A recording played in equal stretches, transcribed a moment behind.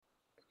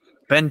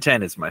Ben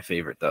 10 is my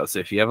favorite though. So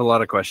if you have a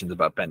lot of questions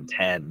about Ben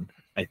 10,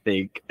 I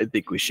think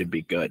we should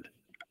be good.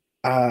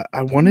 I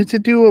wanted to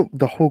do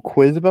the whole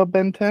quiz about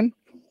Ben 10,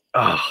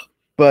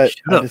 but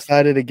I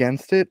decided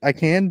against it. I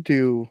can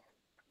do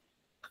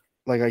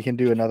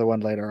another one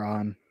later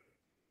on.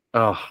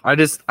 Oh,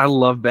 I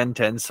love Ben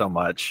 10 so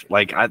much.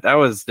 Like that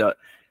was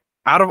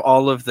out of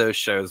all of those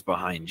shows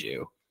behind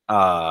you.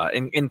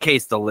 In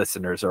case the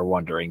listeners are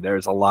wondering,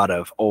 there's a lot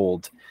of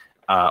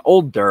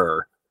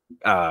older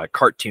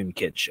cartoon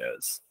kid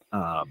shows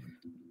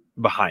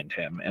behind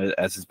him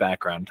as his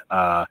background.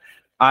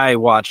 I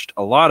watched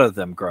a lot of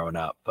them growing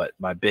up, but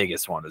my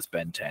biggest one was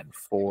Ben 10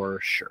 for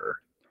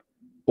sure.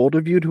 Bold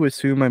of you to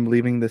assume I'm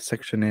leaving this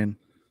section in.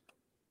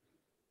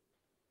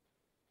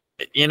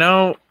 You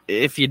know,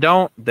 if you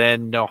don't,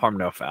 then no harm,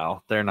 no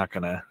foul. They're not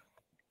going to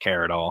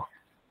care at all.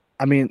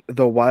 I mean,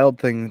 the wild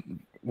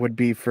thing would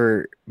be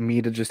for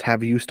me to just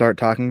have you start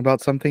talking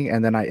about something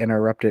and then I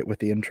interrupt it with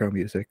the intro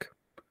music.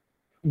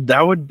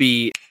 That would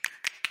be...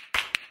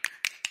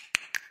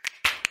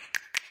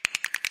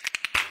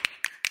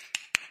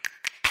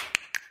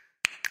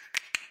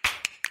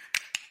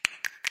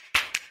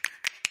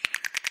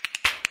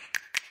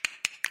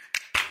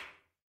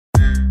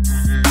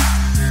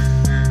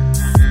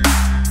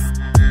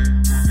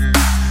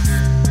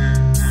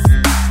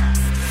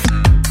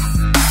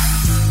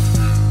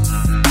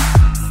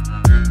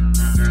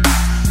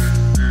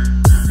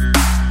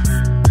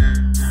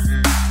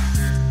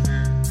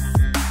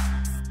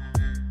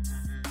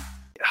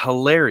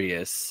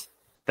 hilarious.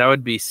 That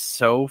would be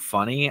so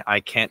funny. I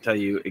can't tell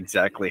you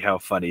exactly how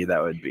funny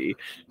that would be.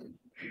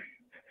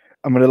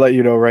 I'm gonna let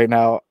you know right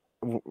now.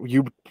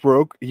 You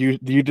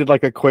did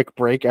like a quick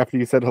break after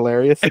you said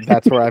hilarious.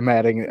 That's where I'm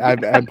adding.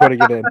 I'm putting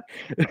it in.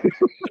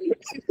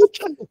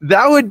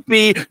 That would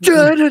be.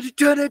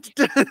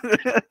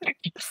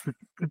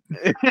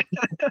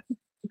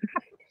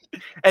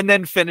 And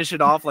then finish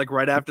it off like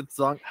right after the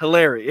song.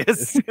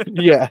 Hilarious.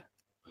 Yeah.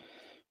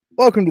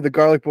 Welcome to the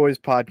Garlic Boys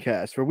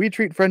podcast, where we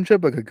treat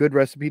friendship like a good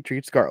recipe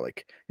treats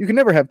garlic. You can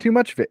never have too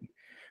much of it.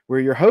 We're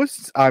your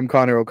hosts. I'm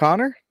Connor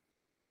O'Connor.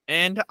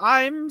 And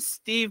I'm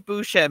Steve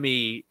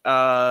Buscemi.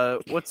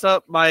 What's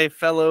up, my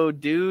fellow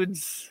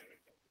dudes?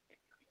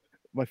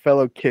 My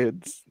fellow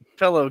kids.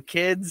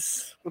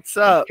 What's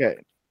up? Okay.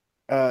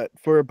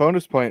 For a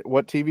bonus point,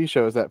 what TV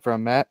show is that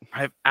from, Matt?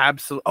 I've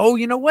absolutely... Oh,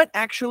 you know what?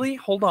 Actually,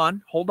 hold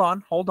on.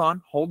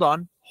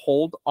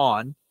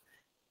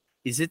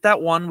 Is it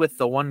that one with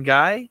the one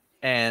guy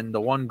and the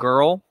one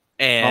girl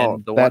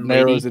and the one lady?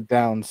 That narrows it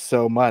down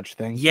so much.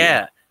 Thank you.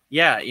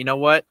 Yeah. You know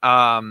what?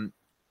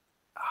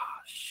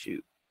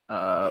 Shoot.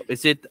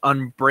 Is it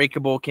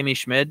Unbreakable Kimmy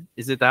Schmidt?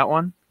 Is it that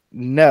one?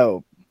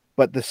 No,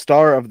 but the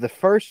star of the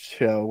first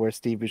show where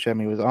Steve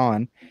Buscemi was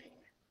on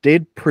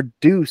did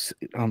produce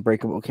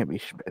Unbreakable Kimmy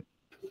Schmidt.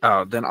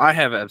 Oh, then I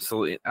have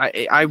absolutely...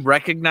 I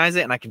recognize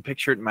it and I can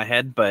picture it in my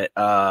head, but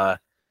I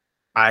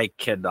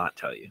cannot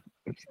tell you.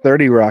 It's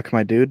 30 Rock,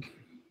 my dude.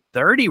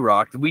 30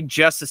 Rock? We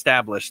just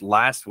established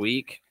last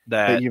week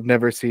that you've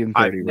never seen 30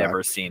 I've Rock.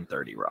 never seen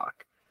 30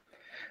 Rock.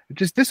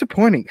 Which is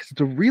disappointing because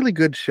it's a really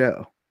good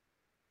show.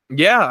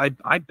 Yeah,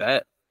 I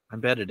bet. I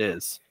bet it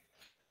is.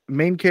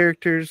 Main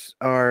characters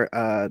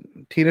are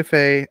Tina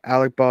Fey,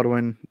 Alec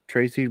Baldwin,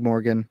 Tracy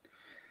Morgan.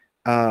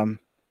 I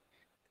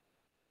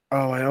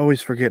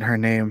always forget her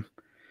name.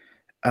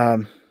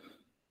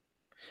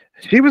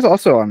 She was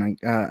also on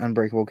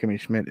Unbreakable Kimmy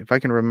Schmidt, if I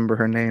can remember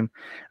her name.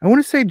 I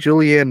want to say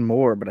Julianne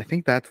Moore, but I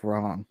think that's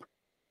wrong.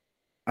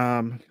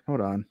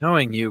 Hold on.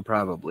 Knowing you,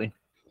 probably.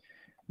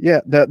 Yeah,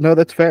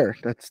 that's fair.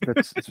 That's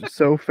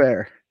so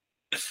fair.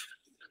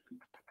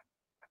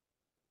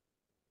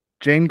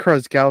 Jane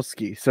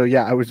Krakowski. So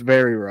yeah, I was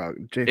very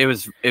wrong. It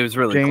was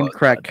really Jane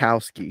close.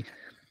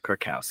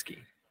 Krakowski.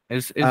 It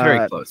was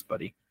very close,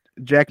 buddy.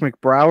 Jack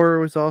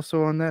McBrower was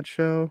also on that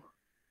show.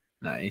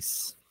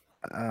 Nice.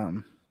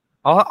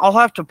 I'll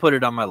have to put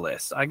it on my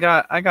list. I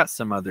got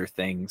some other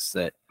things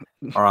that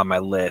are on my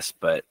list,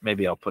 but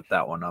maybe I'll put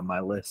that one on my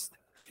list.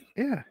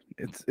 Yeah,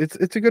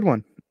 it's a good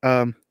one.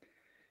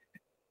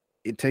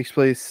 It takes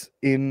place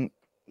in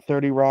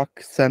 30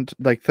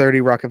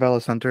 Rockefeller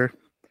Center.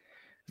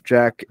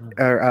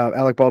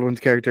 Alec Baldwin's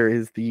character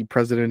is the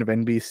president of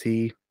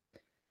NBC.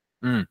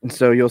 And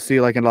so you'll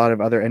see like a lot of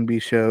other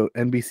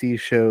NBC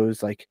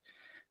shows, like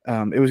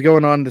it was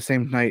going on the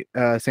same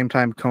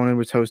time Conan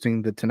was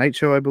hosting the Tonight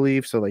Show, I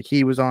believe. So like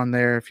he was on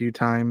there a few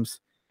times.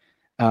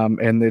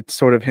 And it's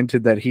sort of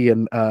hinted that he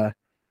and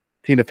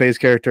Tina Fey's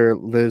character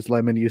Liz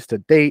Lemon used to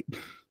date.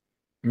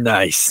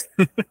 Nice.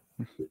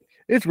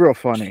 It's real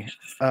funny.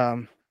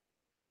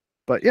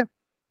 But yeah.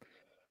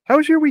 How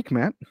was your week,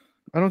 Matt?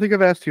 I don't think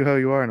I've asked you how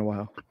you are in a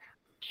while.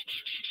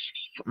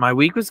 My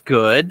week was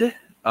good. Just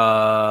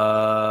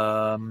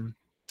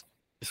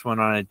went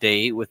on a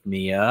date with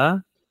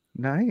Mia.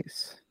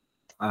 Nice.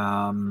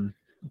 I'm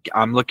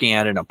looking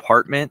at an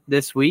apartment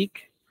this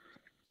week.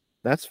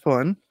 That's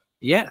fun.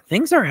 Yeah,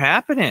 things are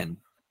happening.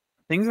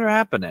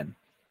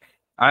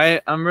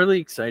 I'm really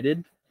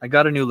excited. I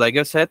got a new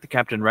Lego set, the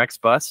Captain Rex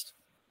bust.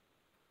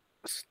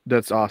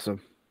 That's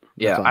awesome.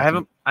 Yeah,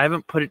 awesome. I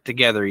haven't put it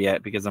together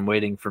yet because I'm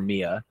waiting for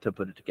Mia to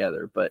put it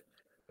together. But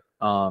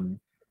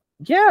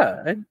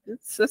yeah,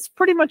 that's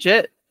pretty much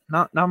it.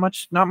 Not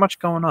much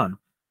going on.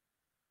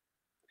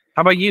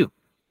 How about you?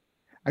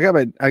 I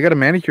got a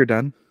manicure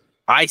done.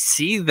 I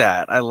see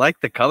that. I like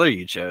the color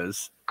you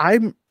chose.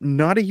 I'm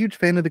not a huge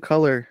fan of the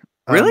color.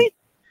 Really?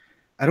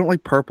 I don't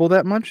like purple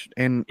that much,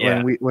 and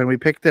Yeah. when we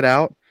picked it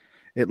out,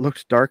 it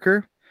looks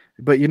darker.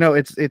 But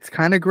it's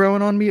kind of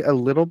growing on me a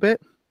little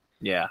bit.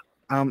 Yeah.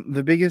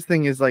 The biggest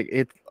thing is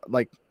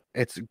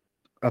it's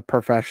a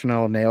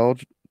professional nail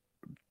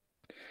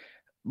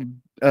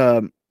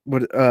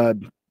what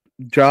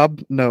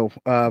job? No.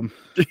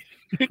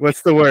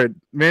 What's the word?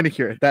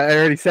 Manicure. That I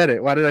already said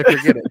it. Why did I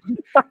forget it?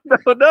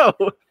 No.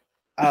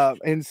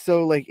 And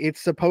so like it's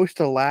supposed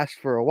to last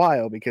for a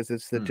while because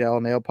it's the gel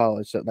nail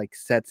polish that like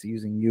sets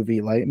using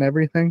UV light and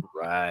everything.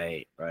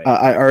 Right.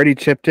 I already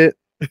chipped it.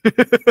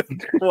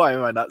 Why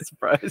am I not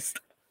surprised?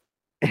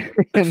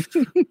 And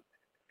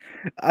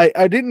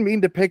I didn't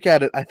mean to pick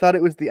at it. I thought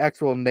it was the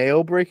actual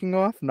nail breaking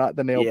off, not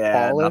the nail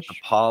polish. Not the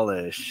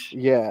polish.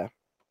 Yeah.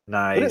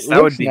 Nice.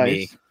 That would be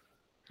me.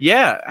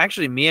 Yeah,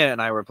 actually, Mia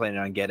and I were planning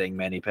on getting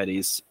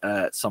mani-pedis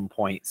at some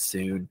point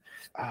soon.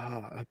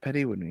 A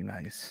pedi would be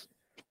nice.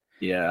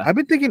 Yeah. I've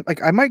been thinking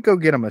like I might go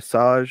get a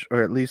massage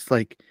or at least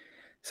like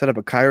set up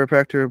a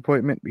chiropractor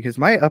appointment because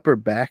my upper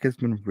back has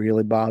been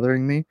really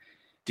bothering me.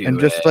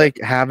 Just like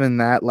having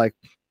that like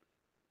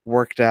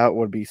worked out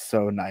would be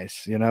so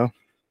nice,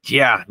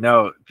 Yeah,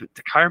 no,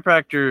 the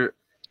chiropractor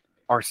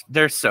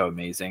they're so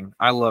amazing.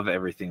 I love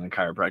everything the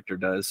chiropractor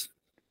does.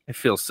 It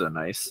feels so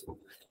nice.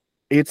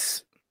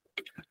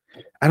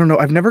 I don't know.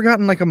 I've never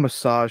gotten like a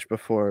massage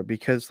before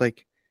because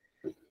like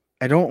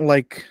I don't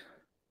like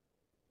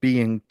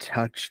being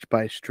touched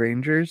by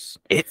strangers.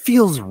 It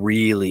feels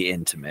really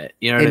intimate.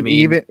 You know what I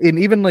mean?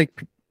 Even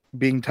like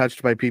being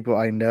touched by people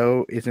I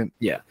know isn't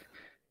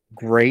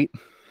great.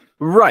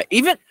 Right.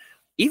 Even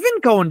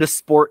going to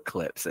sport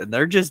clips and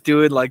they're just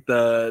doing like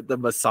the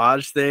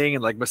massage thing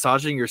and like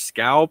massaging your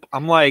scalp.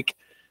 I'm like,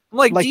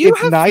 do you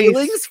have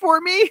feelings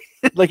for me?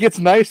 Like it's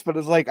nice, but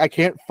it's like I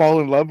can't fall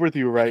in love with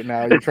you right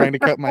now. You're trying to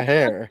cut my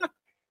hair.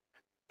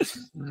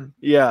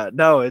 Yeah,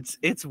 no,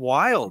 it's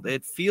wild.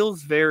 It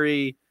feels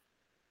very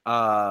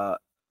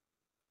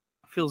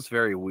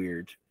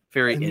weird,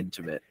 very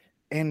intimate.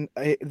 And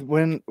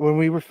when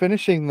we were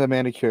finishing the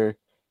manicure,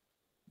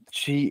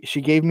 she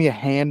gave me a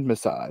hand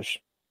massage.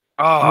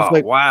 Oh,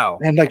 wow.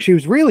 And like she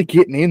was really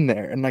getting in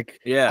there. And like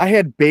yeah, I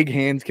had big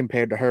hands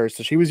compared to her.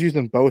 So she was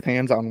using both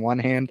hands on one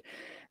hand.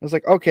 I was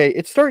like, okay,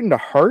 it's starting to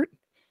hurt.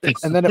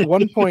 And then at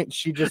one point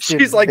she just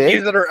she's like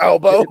using her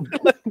elbow.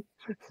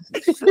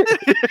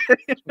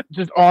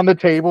 Just on the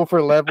table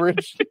for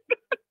leverage.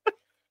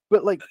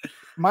 But like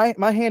my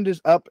hand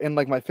is up and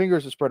like my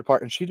fingers are spread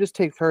apart. And she just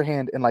takes her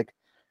hand and like,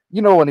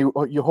 when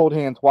you hold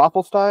hands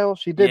waffle style,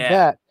 she did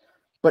that.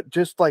 But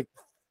just like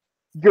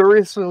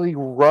furiously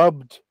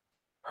rubbed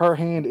her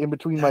hand in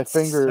between my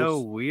fingers. So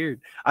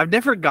weird. I've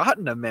never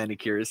gotten a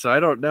manicure, so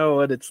I don't know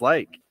what it's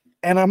like.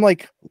 And I'm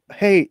like,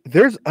 hey,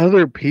 there's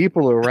other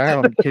people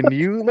around. Can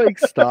you like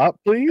stop,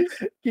 please?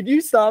 Can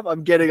you stop?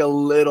 I'm getting a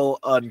little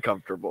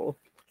uncomfortable.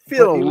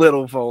 Feel a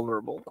little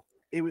vulnerable.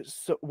 It was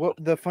so. Well,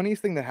 the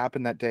funniest thing that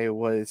happened that day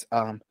was,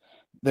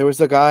 there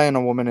was a guy and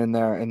a woman in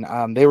there,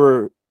 and they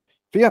were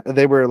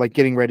like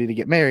getting ready to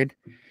get married.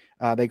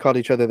 They called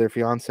each other their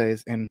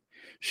fiancés, and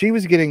she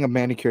was getting a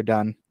manicure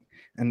done.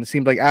 And it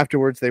seemed like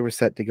afterwards they were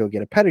set to go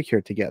get a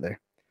pedicure together.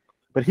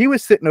 But he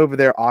was sitting over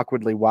there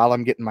awkwardly while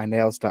I'm getting my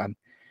nails done.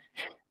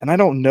 And I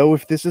don't know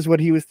if this is what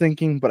he was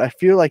thinking, but I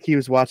feel like he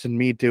was watching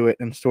me do it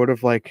and sort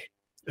of like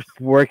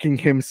working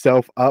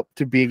himself up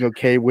to being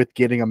okay with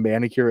getting a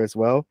manicure as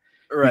well.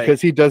 Right. Because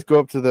he does go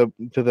up to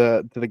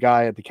the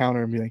guy at the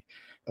counter and be like,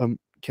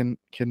 can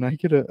I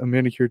get a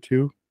manicure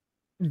too?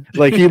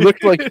 Like he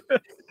looked like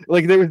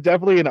there was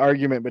definitely an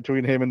argument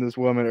between him and this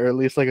woman, or at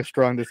least like a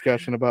strong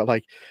discussion about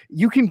like,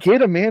 you can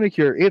get a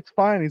manicure, it's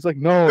fine. He's like,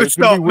 no, it's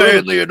not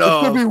manly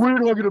enough. It's gonna be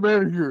weird if I get a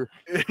manicure.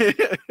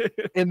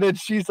 And then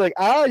she's like,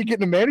 you're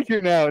getting a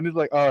manicure now, and he's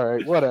like, all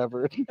right,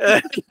 whatever.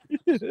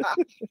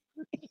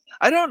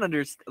 I don't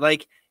understand.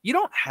 Like, you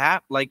don't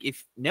have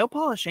if nail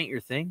polish ain't your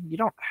thing, you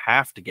don't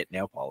have to get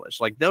nail polish.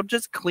 Like, they'll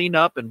just clean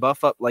up and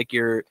buff up like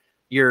your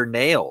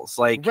nails,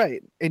 like,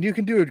 right. And you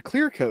can do a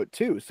clear coat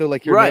too, so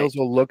like your nails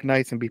will look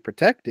nice and be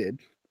protected.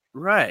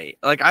 Right.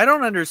 Like, I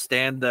don't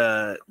understand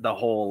the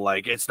whole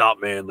like it's not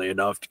manly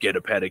enough to get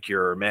a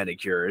pedicure or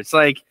manicure. It's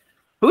like,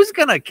 who's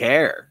gonna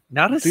care?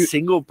 Not a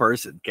single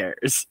person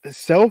cares.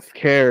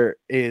 Self-care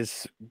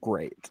is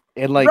great.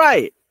 And like,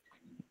 right.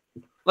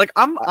 Like,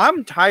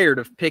 I'm tired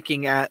of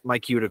picking at my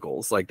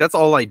cuticles. Like, that's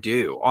all I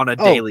do on a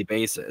daily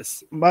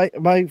basis. My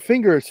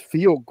fingers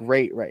feel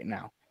great right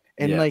now.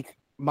 And like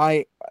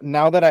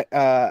now that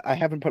I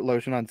haven't put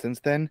lotion on since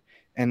then,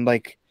 and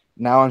like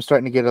now I'm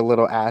starting to get a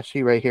little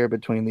ashy right here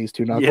between these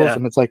two knuckles,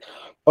 and it's like,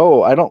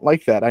 oh, I don't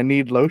like that. I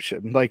need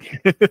lotion.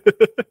 Like,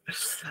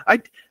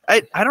 I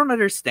don't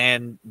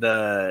understand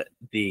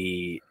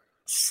the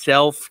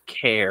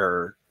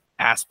self-care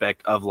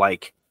aspect of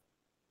like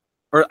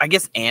or I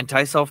guess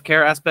anti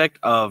self-care aspect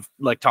of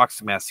like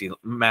toxic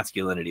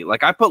masculinity.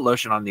 Like I put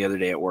lotion on the other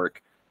day at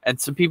work, and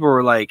some people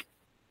were like,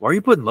 "Why are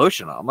you putting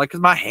lotion on?" I'm like,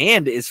 "Because my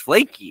hand is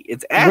flaky.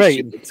 It's ashy.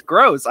 Right. It's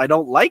gross. I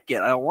don't like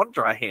it. I don't want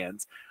dry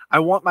hands. I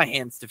want my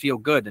hands to feel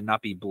good and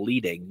not be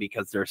bleeding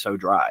because they're so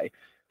dry."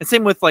 And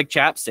same with like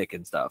chapstick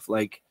and stuff.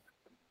 Like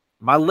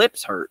my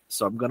lips hurt,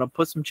 so I'm gonna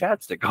put some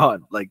chapstick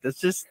on. Like that's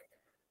just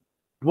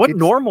what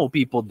normal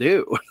people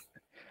do.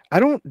 I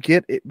don't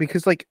get it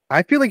because like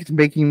I feel like it's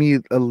making me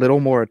a little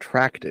more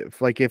attractive.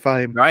 Like if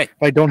I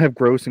don't have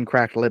gross and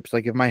cracked lips,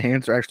 like if my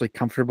hands are actually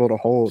comfortable to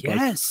hold.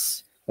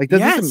 Yes. Like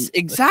yes,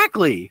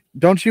 exactly.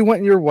 Don't you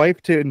want your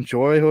wife to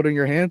enjoy holding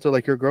your hands, or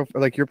like your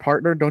girlfriend, like your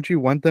partner? Don't you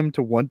want them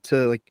to want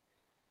to like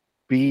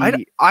be?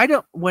 I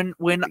don't.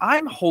 When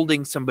I'm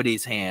holding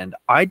somebody's hand,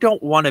 I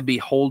don't want to be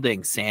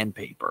holding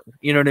sandpaper.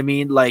 You know what I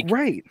mean? Like,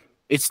 right.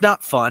 It's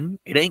not fun.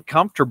 It ain't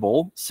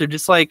comfortable. So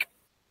just like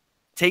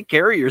take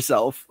care of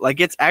yourself. Like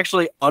it's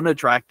actually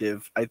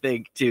unattractive, I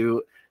think,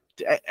 to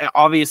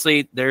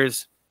obviously there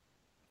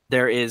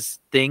is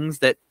things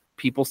that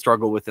people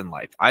struggle with in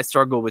life. I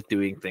struggle with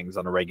doing things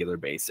on a regular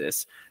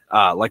basis,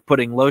 like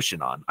putting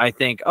lotion on. I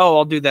think, oh,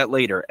 I'll do that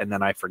later, and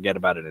then I forget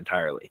about it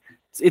entirely.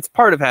 It's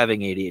part of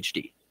having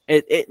ADHD.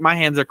 My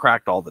hands are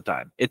cracked all the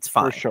time. It's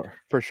fine.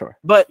 For sure.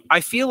 But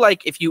I feel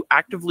like if you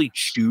actively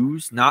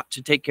choose not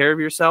to take care of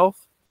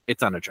yourself,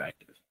 it's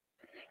unattractive.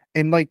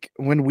 And like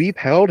when we've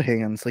held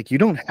hands, like you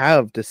don't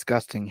have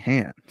disgusting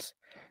hands.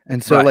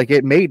 And so like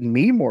it made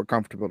me more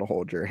comfortable to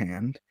hold your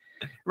hand.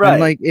 Right.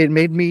 And like it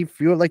made me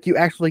feel like you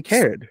actually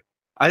cared.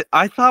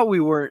 I thought we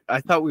weren't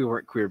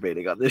queer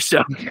baiting on this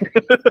show.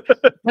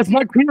 That's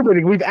not queer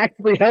baiting. We've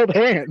actually held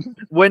hands.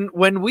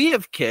 When we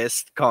have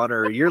kissed,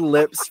 Connor, your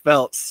lips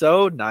felt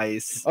so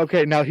nice.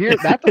 Okay, now here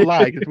that's a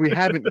lie because we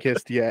haven't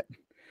kissed yet.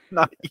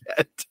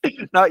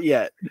 Not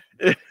yet.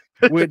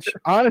 Which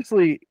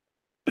honestly,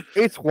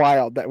 it's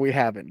wild that we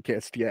haven't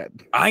kissed yet.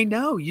 I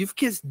know. You've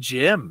kissed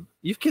Jim.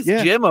 You've kissed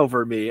Jim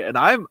over me, and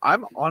I'm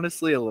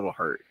honestly a little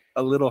hurt.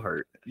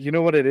 You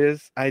know what it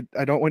is? I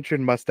don't want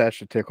your mustache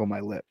to tickle my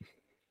lip.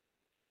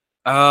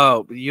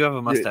 Oh, you have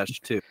a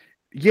mustache too.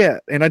 Yeah,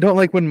 and I don't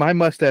like when my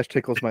mustache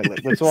tickles my lip.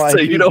 That's why. So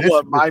you don't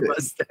want my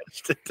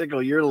mustache to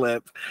tickle your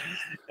lip.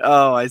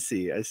 Oh, I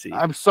see.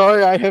 I'm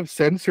sorry, I have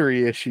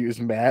sensory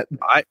issues, Matt.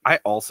 I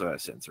also have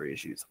sensory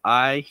issues.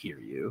 I hear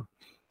you.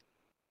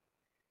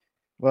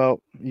 Well,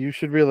 you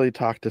should really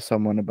talk to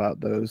someone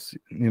about those,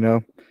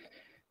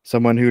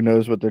 someone who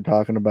knows what they're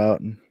talking about,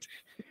 and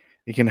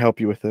he can help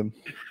you with them.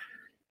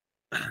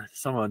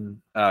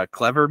 Someone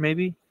clever,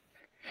 maybe?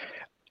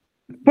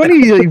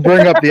 Funny you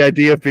bring up the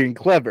idea of being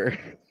clever.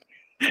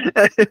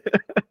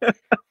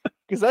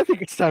 Because I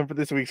think it's time for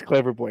this week's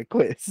Clever Boy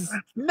quiz.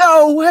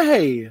 No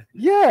way!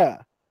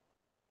 Yeah.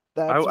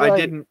 That's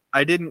right.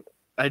 I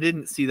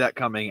didn't see that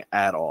coming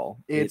at all.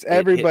 It's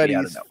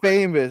everybody's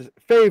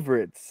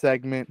favorite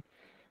segment,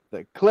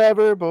 the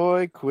Clever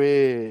Boy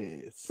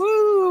quiz.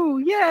 Woo!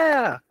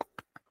 Yeah!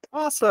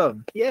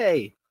 Awesome!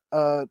 Yay!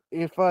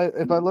 If I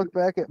look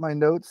back at my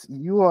notes,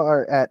 you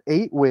are at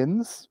 8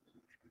 wins,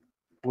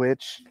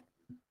 which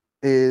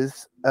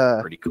is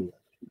pretty cool.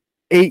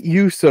 8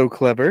 you so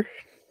clever.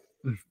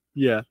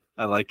 Yeah,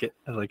 I like it.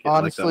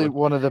 Honestly,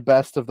 one of the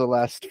best of the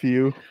last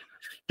few.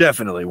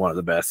 Definitely one of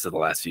the best of the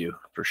last few,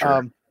 for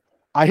sure.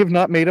 I have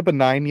not made up a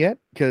 9 yet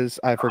because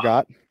I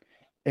forgot.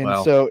 And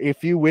so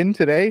if you win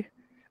today,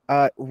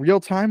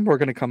 real time, we're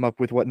gonna come up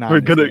with what 9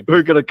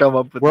 we're gonna come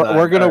up with.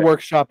 We're gonna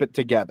workshop it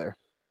together.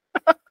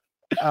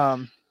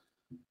 But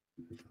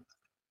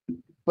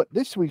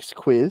this week's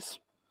quiz,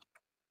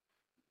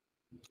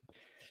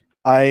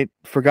 I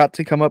forgot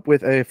to come up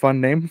with a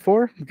fun name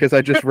for because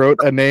I just wrote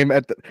a name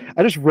I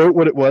just wrote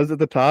what it was at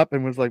the top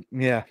and was like,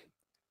 yeah,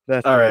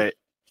 that's all right.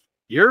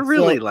 You're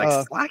really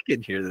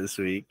slacking here this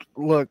week.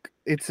 Look,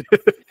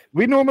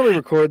 we normally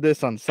record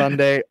this on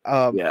Sunday.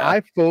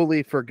 I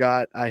fully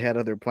forgot I had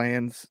other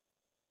plans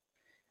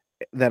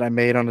that I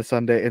made on a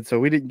Sunday, and so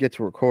we didn't get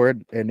to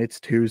record, and it's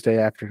Tuesday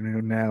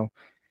afternoon now.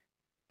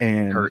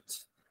 And it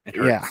hurts.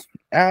 Yeah,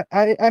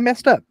 I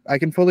messed up. I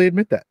can fully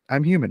admit that.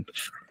 I'm human.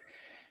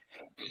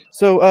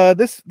 So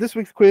this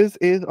week's quiz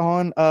is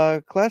on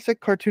classic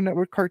Cartoon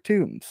Network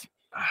cartoons.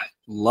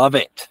 Love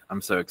it.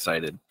 I'm so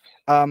excited.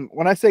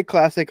 When I say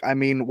classic, I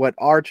mean what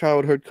our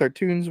childhood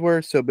cartoons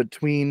were. So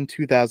between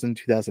 2000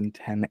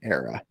 2010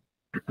 era.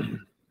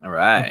 All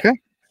right. Okay.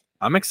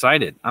 I'm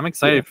excited.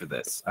 For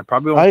this. I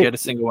probably won't get a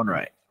single one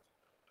right.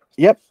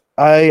 Yep.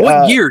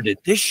 What year did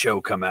this show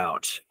come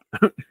out?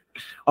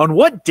 On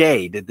what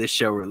day did this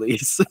show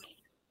release?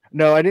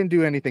 No, I didn't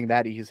do anything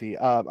that easy.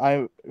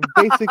 I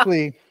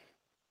basically,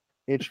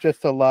 it's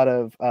just a lot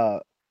of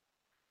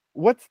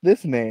what's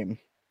this name?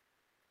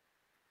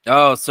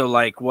 Oh, so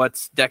like,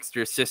 what's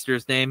Dexter's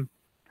sister's name?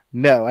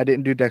 No, I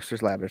didn't do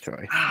Dexter's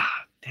Laboratory.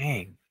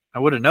 Dang, I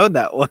would have known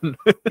that one.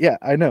 Yeah,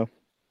 I know.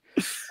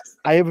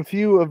 I have a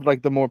few of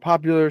like the more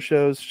popular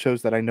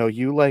shows that I know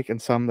you like,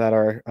 and some that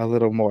are a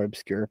little more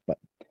obscure, but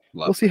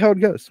we'll see how it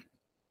goes.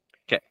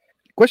 Okay.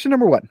 Question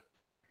number 1.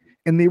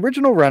 In the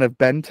original run of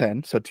Ben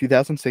 10, so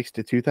 2006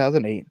 to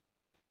 2008,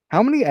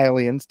 how many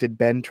aliens did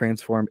Ben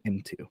transform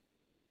into?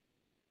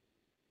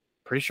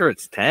 Pretty sure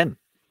it's 10.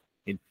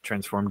 He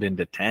transformed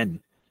into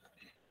 10.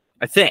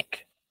 I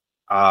think.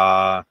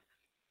 I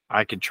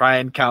could try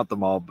and count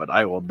them all, but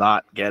I will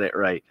not get it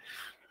right.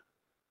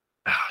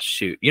 Oh,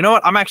 shoot. You know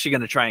what? I'm actually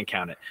going to try and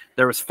count it.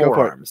 There was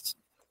Forearms.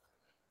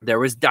 There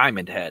was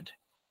Diamond Head.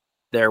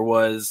 There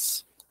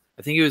was,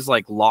 I think it was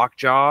like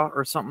Lockjaw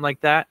or something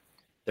like that.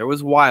 There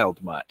was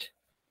Wild Mutt.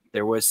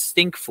 There was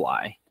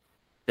Stinkfly.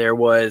 There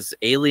was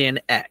Alien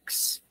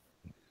X.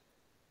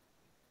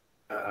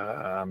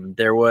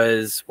 There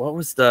was, what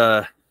was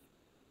the...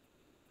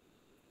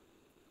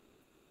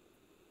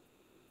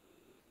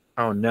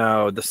 Oh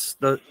no, the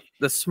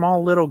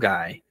small little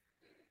guy.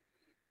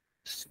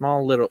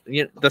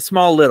 The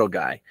small little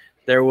guy.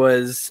 There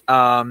was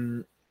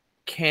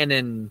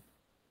Cannon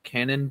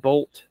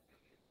Bolt.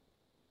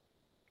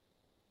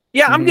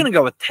 Yeah, I'm gonna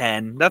go with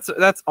 10. That's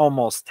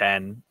almost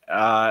 10.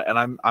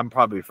 And I'm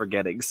probably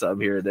forgetting some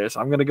here or there, so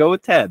I'm gonna go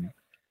with 10.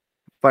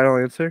 Final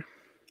answer?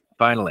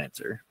 Final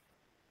answer.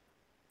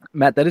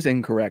 Matt, that is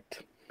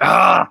incorrect.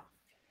 Ah!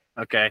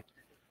 Okay.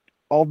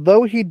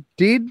 Although he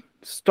did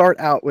start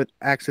out with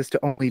access to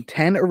only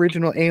 10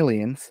 original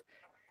aliens,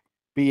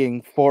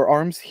 being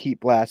Forearms,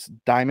 Heat Blast,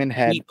 Diamond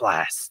Head, Heat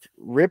Blast,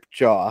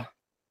 Ripjaw,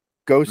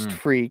 Ghost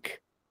Freak,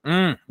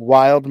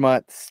 Wild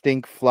Mutt,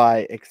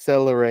 Stinkfly,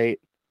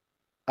 Accelerate,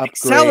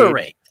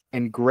 Upgrade,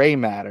 and Gray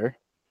Matter.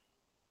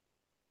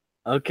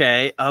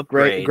 Okay,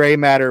 Upgrade. Gray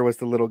Matter was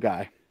the little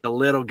guy. The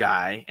little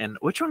guy. And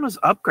which one was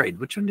Upgrade?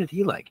 Which one did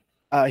he like?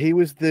 He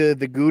was the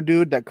goo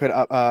dude that could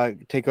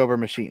take over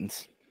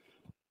machines.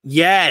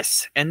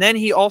 Yes, and then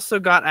he also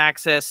got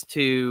access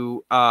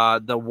to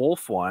the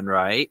wolf one,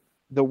 right?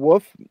 The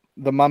wolf,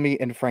 the mummy,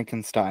 and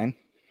Frankenstein.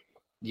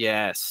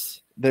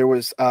 Yes. There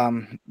was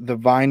the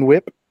Vine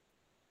Whip,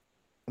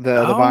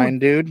 the Vine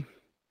dude.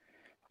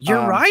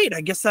 You're right.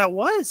 I guess that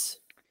was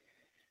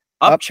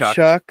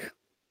Upchuck.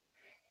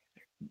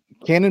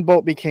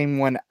 Cannonbolt became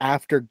one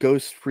after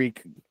Ghost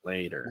Freak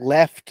later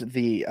left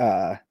the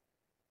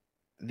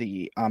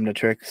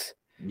Omnitrix.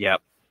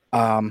 Yep.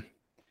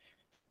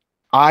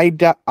 Eye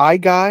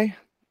Guy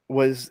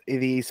was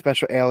the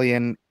special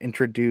alien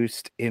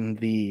introduced in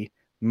the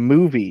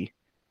movie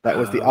that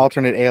was the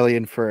alternate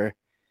alien for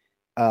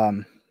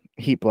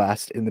Heat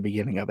Blast in the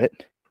beginning of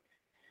it.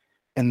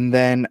 And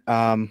then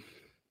oh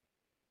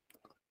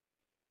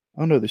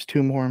no, there's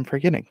two more I'm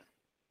forgetting.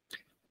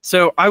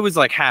 So I was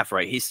like half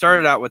right. He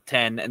started out with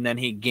 10 and then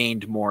he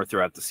gained more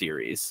throughout the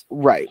series.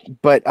 Right.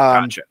 But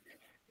gotcha.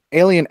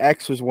 Alien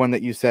X was one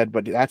that you said,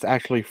 but that's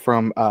actually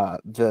from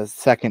the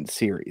second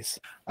series,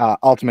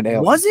 Ultimate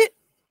Alien. Was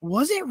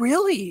it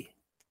really?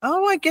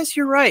 Oh, I guess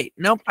you're right.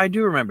 Nope, I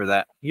do remember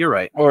that. You're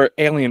right. Or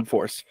Alien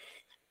Force.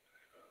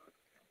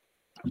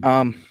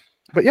 But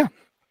yeah.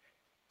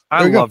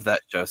 I love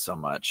that show so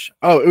much.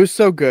 Oh, it was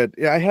so good.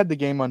 Yeah, I had the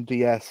game on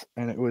DS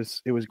and it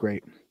was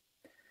great.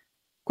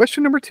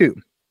 Question number 2.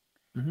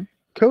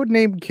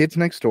 Codenamed Kids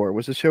Next Door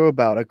was a show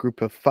about a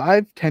group of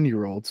 5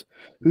 10-year-olds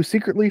who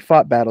secretly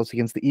fought battles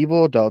against the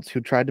evil adults who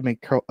tried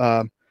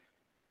to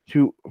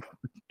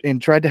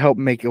tried to help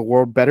make a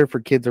world better for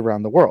kids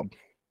around the world.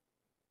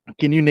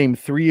 Can you name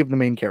 3 of the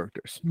main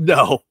characters?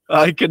 No,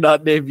 I could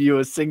not name you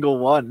a single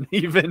one.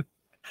 Even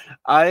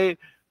I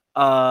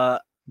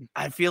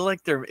feel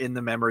like they're in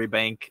the memory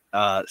bank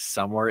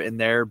somewhere in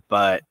there,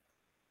 but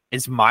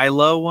is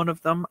Milo one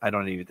of them? I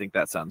don't even think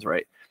that sounds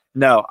right.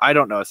 No, I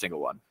don't know a single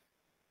one.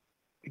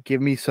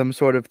 Give me some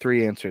sort of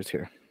 3 answers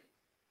here.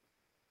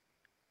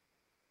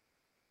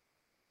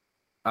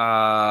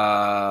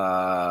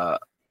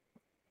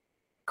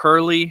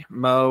 Curly,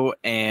 Mo,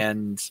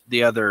 and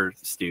the other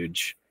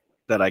stooge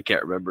that I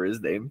can't remember his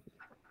name.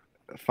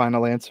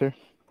 Final answer?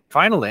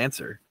 Final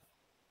answer.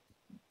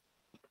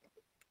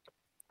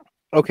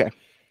 Okay.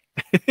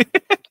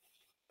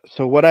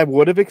 So what I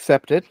would have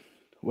accepted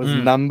was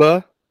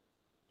number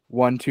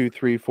 1, 2,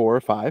 3, 4,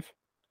 or 5,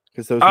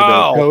 because those were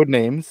their code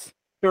names.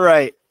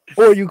 Right.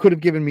 Or you could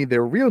have given me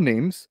their real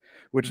names,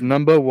 which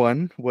number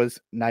 1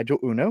 was Nigel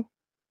Uno.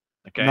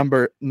 Okay.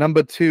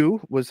 Number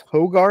 2 was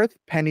Hogarth,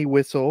 Penny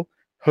Whistle,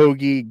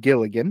 Hoagie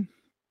Gilligan.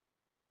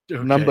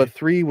 Okay. Number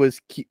 3 was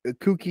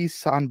Kooky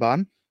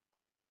Sanban.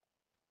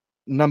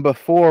 Number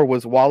 4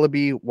 was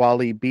Wallaby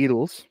Wally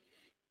Beetles.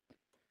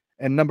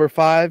 And number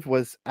 5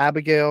 was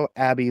Abigail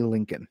Abby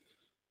Lincoln.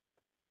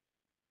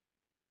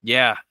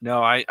 Yeah,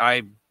 no,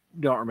 I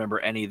don't remember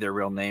any of their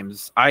real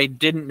names. I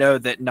didn't know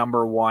that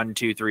number 1,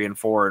 2, 3, and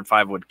 4 and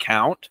 5 would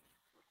count.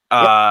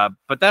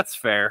 But that's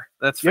fair.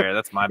 That's fair.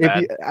 That's my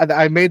bad.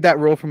 I made that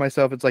rule for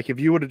myself. It's like if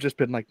you would have just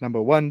been like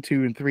number 1,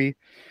 2, and 3,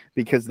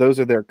 because those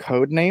are their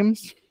code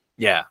names.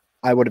 Yeah,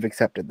 I would have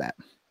accepted that.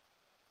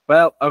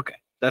 Well, okay,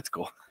 that's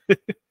cool.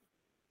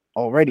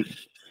 Alrighty.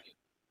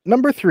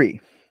 Number 3.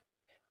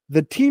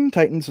 The Teen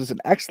Titans was an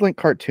excellent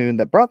cartoon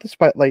that brought the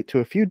spotlight to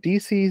a few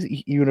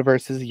DC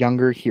Universe's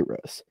younger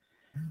heroes.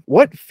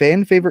 What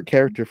fan favorite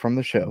character from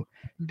the show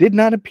did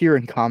not appear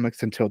in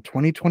comics until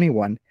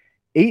 2021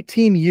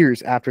 18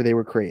 years after they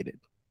were created.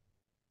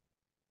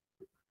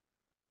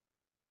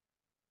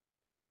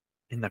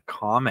 In the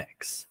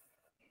comics.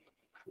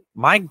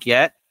 My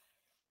get.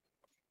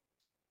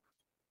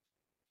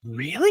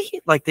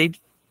 Really? Like they.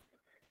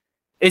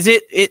 Is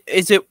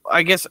it?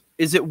 I guess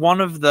is it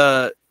one of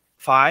the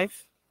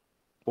 5,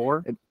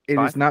 4? It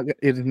 5? is not. It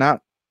is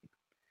not.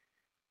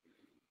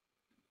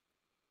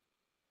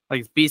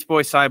 Like Beast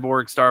Boy,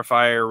 Cyborg,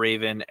 Starfire,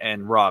 Raven,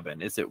 and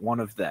Robin. Is it one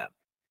of them?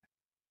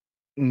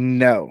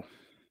 No.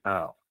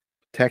 Oh,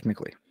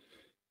 Technically.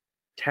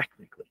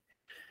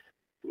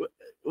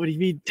 What do you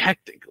mean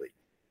technically?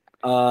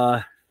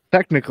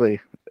 Technically,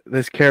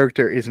 this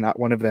character is not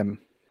one of them.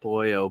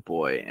 Boy, oh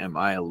boy, am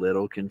I a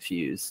little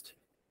confused.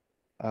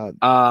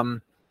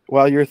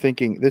 While you're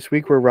thinking, this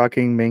week we're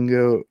rocking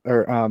mango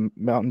or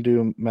Mountain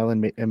Dew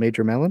melon,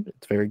 Major Melon.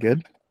 It's very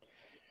good.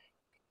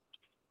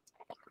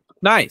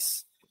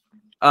 Nice.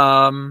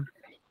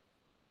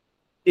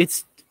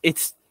 It's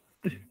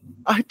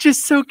I'm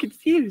just so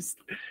confused.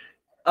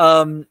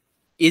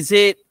 Is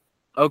it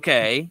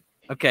okay?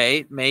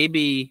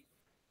 Maybe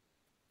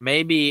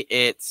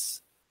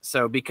it's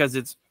so because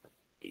it's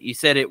you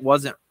said it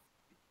wasn't.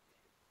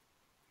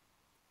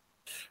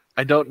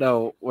 I don't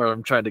know where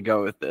I'm trying to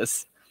go with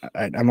this.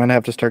 I'm gonna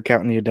have to start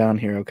counting you down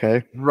here,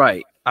 okay?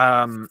 Right.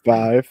 5.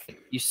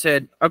 You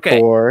said okay.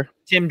 4.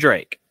 Tim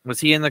Drake. Was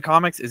he in the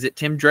comics? Is it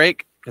Tim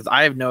Drake? Because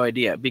I have no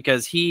idea.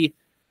 Because he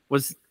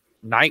was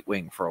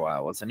Nightwing for a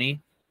while, wasn't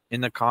he?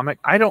 In the comic?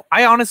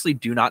 I honestly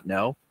do not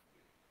know.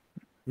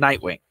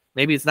 Nightwing.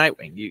 Maybe it's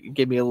Nightwing. You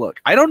give me a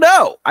look. I don't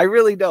know. I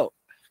really don't.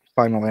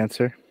 Final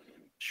answer.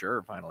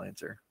 Sure, final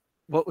answer.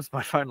 What was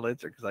my final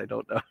answer? Because I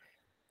don't know.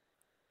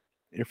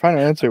 Your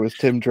final answer was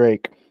Tim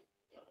Drake.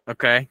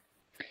 Okay.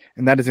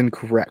 And that is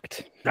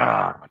incorrect.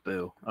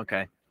 Boo.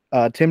 Okay.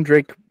 Tim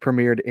Drake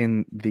premiered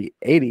in the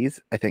 80s,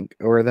 I think,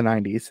 or the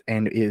 90s,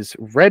 and is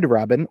Red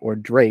Robin or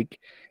Drake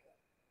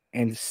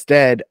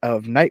instead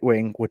of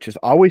Nightwing, which has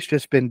always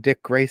just been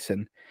Dick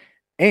Grayson.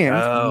 And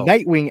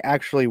Nightwing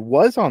actually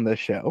was on the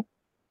show,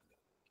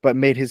 but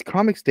made his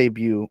comics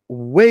debut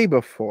way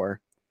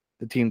before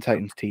the Teen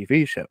Titans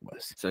TV show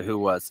was. So who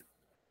was it?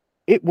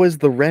 It was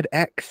the Red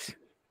X.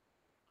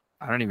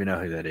 I don't even know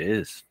who that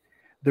is.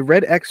 The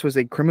Red X was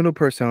a criminal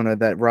persona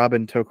that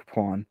Robin took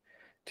upon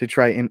to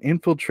try and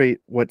infiltrate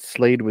what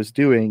Slade was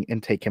doing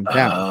and take him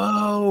down.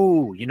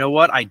 Oh, you know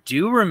what? I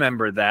do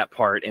remember that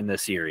part in the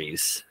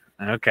series.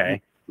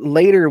 Okay.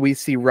 Later, we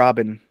see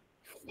Robin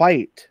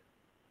fight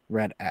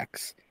Red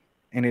X,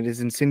 and it is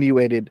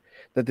insinuated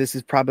that this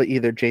is probably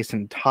either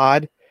Jason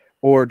Todd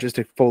or just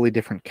a fully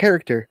different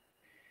character.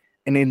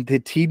 And in the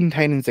Teen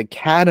Titans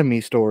Academy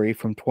story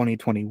from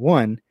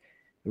 2021,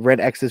 Red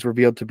X is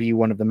revealed to be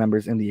one of the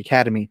members in the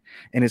Academy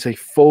and is a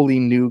fully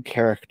new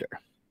character.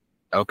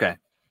 Okay.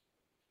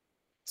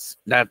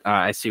 That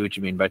I see what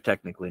you mean by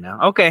technically now.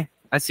 Okay,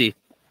 I see.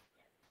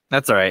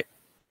 That's all right.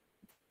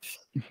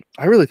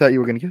 I really thought you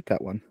were going to get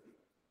that one.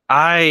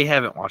 I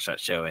haven't watched that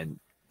show in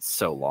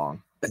so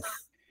long.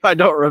 I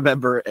don't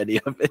remember any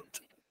of it.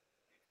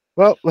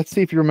 Well, let's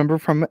see if you remember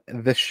from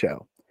this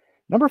show.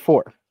 Number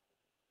 4.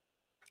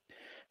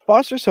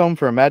 Foster's Home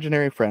for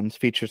Imaginary Friends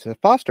features a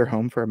foster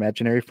home for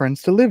imaginary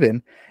friends to live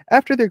in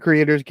after their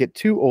creators get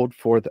too old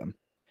for them.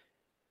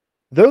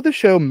 Though the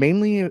show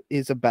mainly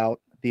is about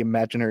the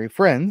imaginary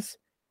friends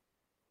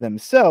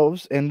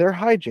themselves and their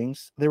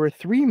hijinks, there were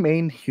 3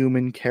 main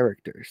human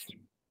characters.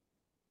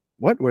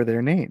 What were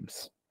their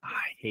names?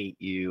 I hate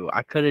you.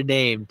 I could have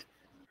named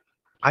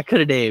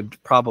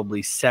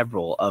probably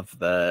several of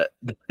the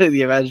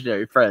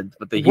imaginary friends,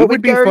 but what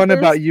would be fun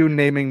about you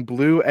naming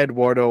Blue,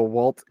 Eduardo,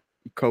 Walt,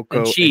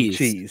 Coco, and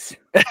Cheese?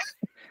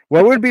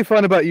 What would be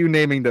fun about you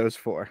naming those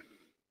 4?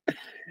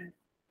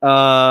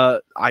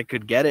 I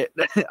could get it.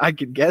 I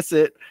could guess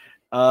it.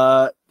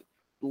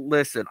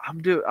 Listen,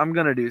 I'm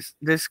gonna do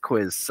this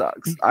quiz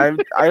sucks.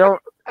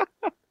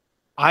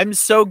 I'm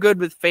so good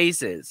with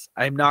faces.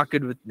 I'm not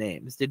good with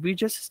names. Did we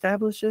just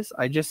establish this?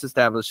 I just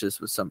established this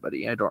with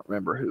somebody. I don't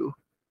remember who.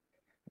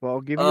 Well,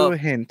 I'll give you a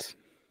hint.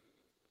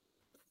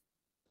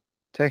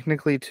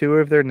 Technically, 2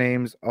 of their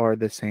names are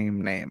the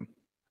same name.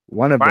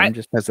 One of them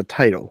just has a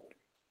title.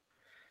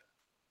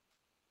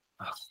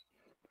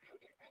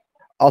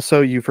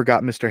 Also, you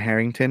forgot Mr.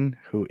 Harrington,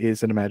 who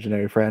is an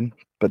imaginary friend,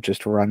 but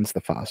just runs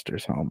the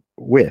Foster's Home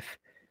with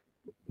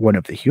one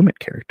of the human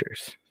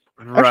characters.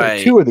 Right.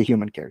 Actually, 2 of the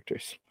human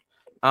characters.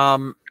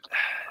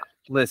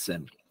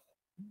 Listen,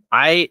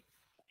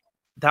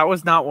 that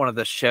was not one of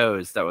the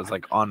shows that was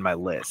like on my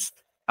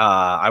list.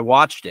 I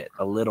watched it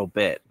a little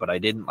bit, but I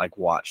didn't like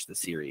watch the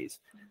series.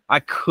 I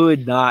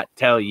could not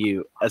tell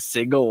you a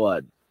single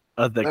one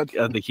of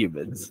the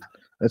humans.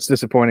 That's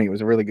disappointing. It was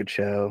a really good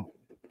show.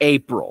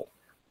 April.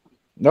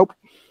 Nope.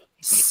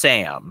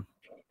 Sam.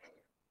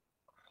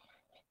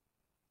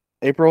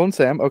 April and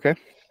Sam, okay.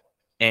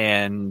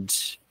 And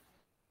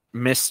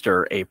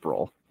Mr.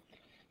 April.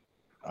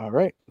 All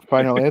right.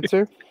 Final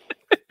answer?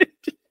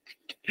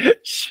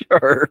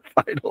 Sure.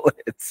 Final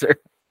answer.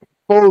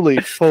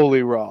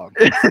 fully wrong.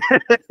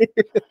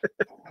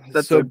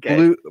 That's so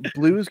okay.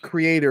 Blue's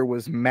creator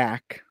was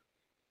Mac.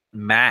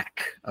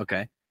 Mac.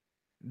 Okay.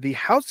 The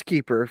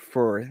housekeeper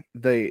for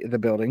the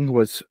building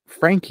was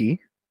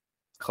Frankie,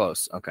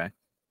 Close. Okay.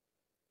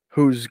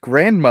 whose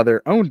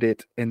grandmother owned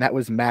it, and that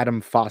was Madame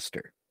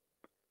Foster.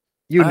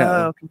 You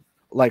know, Okay.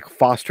 like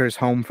Foster's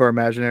Home for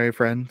Imaginary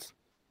Friends.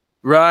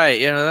 Right.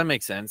 Yeah, that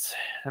makes sense.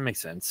 That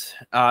makes sense.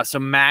 So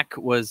Mac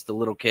was the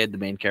little kid, the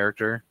main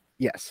character.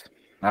 Yes.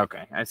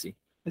 Okay, I see.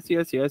 I see.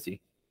 It's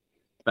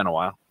been a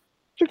while.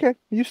 It's okay.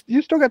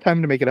 You still got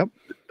time to make it up.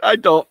 I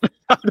don't.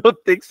 I don't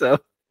think so.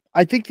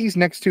 I think these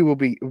next two will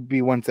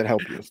be ones that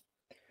help you.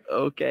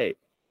 Okay.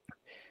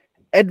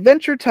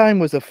 Adventure Time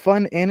was a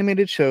fun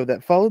animated show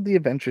that followed the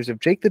adventures of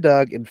Jake the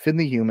dog and Finn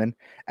the human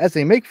as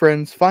they make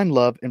friends, find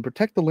love, and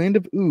protect the land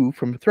of Ooh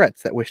from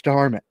threats that wish to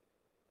harm it.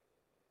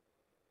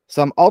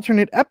 Some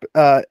alternate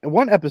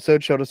one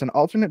episode showed us an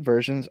alternate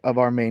versions of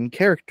our main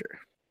character.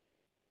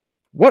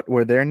 What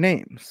were their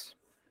names?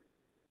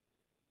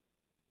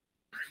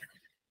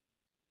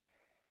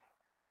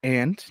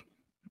 And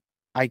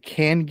I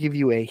can give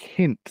you a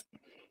hint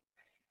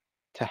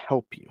to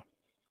help you.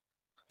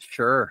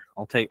 Sure.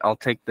 I'll take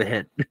the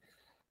hint.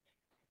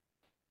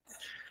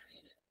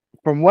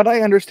 From what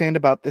I understand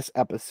about this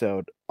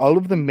episode, all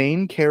of the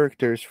main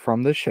characters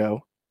from the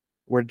show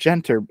were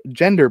gender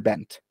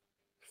bent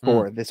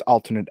for this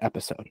alternate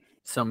episode.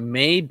 So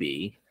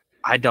maybe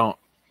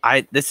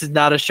this is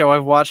not a show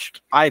I've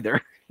watched either.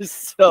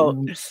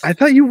 So I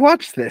thought you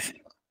watched this.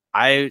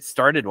 I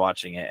started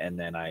watching it and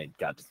then I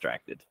got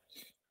distracted.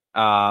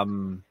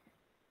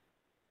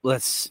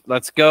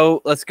 Let's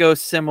go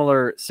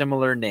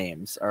similar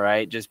names, all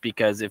right? Just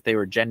because if they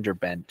were gender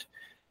bent,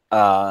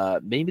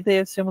 maybe they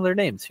have similar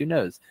names. Who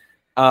knows?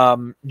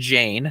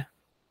 Jane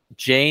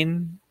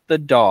the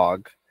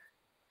dog,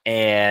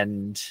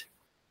 and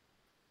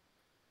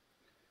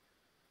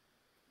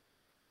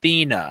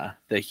Fina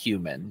the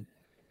human.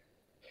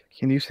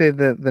 Can you say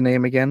the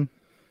name again?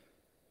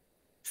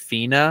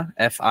 Fina,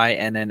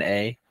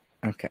 Finna.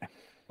 Okay.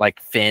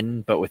 Like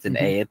Finn, but with an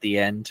A at the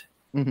end.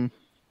 Mm-hmm.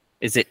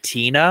 Is it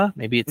Tina?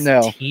 Maybe it's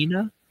no.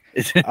 Tina.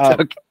 Is it?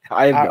 Okay.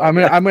 I'm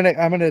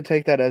gonna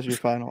take that as your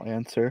final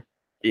answer.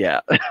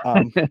 Yeah.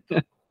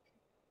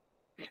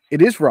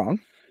 It is wrong.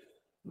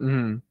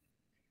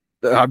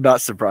 Mm-hmm. I'm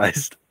not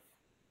surprised.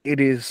 It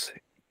is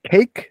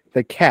Cake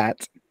the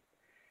cat.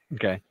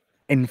 Okay.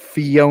 And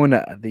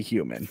Fiona the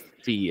human.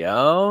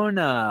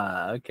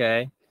 Fiona.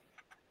 Okay.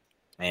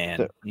 Man,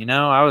 so,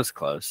 I was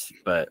close,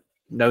 but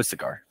no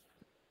cigar.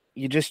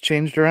 You just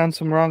changed around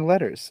some wrong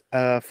letters.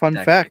 Fun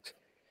fact.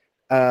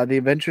 The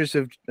Adventures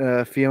of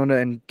Fiona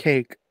and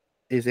Cake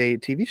is a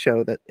TV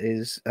show that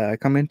is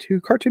coming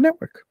to Cartoon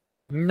Network.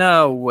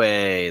 No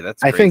way.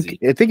 That's crazy.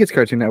 I think it's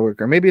Cartoon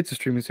Network, or maybe it's a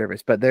streaming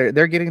service, but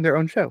they're getting their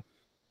own show.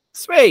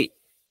 Sweet.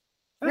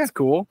 That's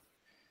cool.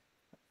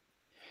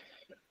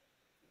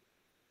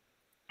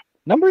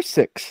 Number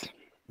 6.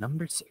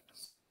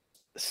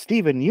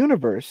 Steven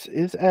Universe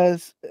is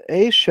as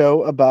a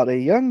show about a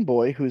young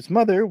boy whose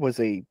mother was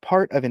a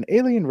part of an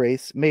alien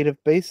race made of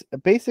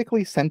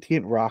basically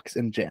sentient rocks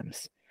and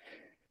gems.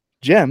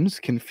 Gems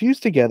can fuse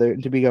together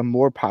to become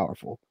more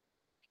powerful.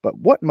 But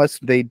what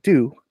must they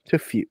do to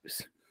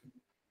fuse?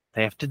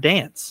 They have to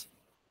dance.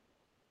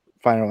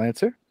 Final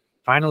answer?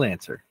 Final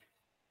answer.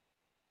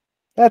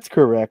 That's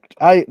correct.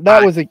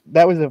 That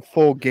was a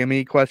full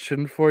gimme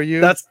question for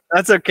you.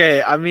 That's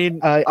okay. I mean,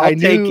 I'll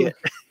take it.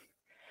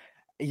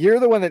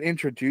 You're the one that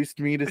introduced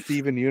me to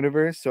Steven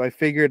Universe, so I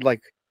figured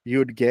like you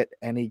would get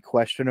any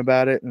question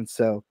about it, and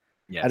so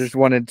I just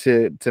wanted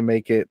to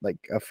make it like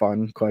a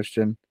fun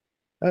question.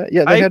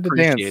 Yeah, they had to dance.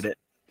 I appreciate it.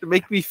 To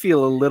make me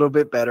feel a little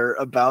bit better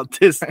about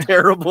this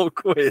terrible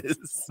quiz.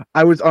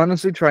 I was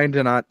honestly trying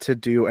not to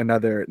do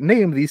another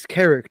name these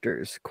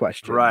characters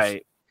question.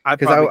 Right. I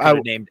probably could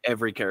have named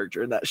every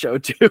character in that show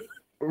too.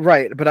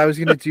 Right, but I was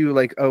gonna do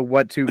like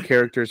what two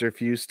characters are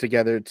fused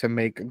together to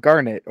make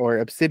garnet or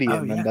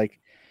obsidian, and like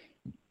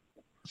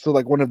so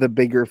like one of the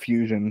bigger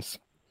fusions.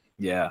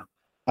 Yeah.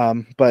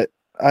 But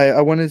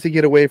I wanted to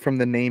get away from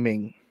the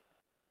naming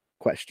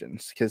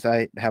questions because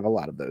I have a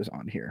lot of those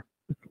on here.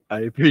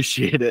 I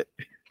appreciate it.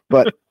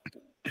 But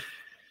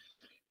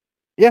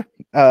yeah,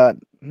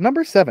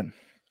 number 7.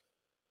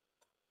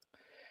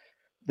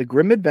 The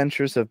Grim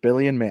Adventures of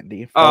Billy and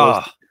Mandy.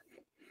 Oh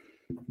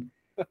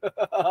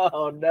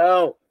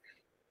no.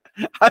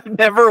 I've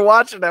never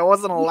watched it. I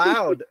wasn't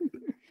allowed.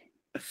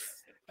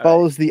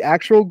 Follows the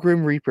actual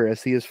Grim Reaper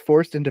as he is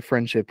forced into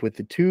friendship with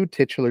the 2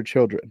 titular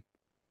children.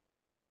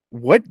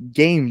 What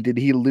game did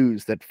he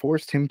lose that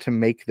forced him to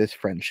make this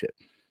friendship?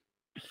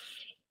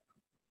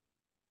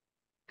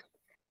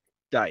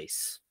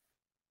 Dice.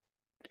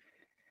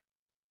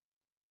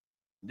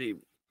 The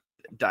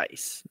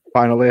dice.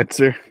 Final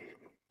answer.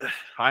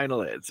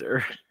 Final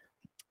answer.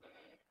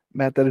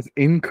 Matt, that is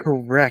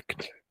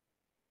incorrect.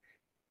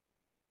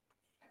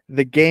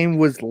 The game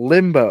was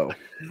Limbo.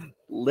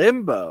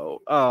 Limbo.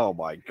 Oh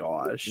my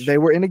gosh. They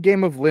were in a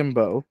game of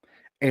Limbo,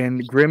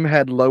 and Grimm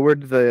had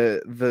lowered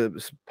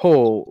the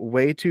pole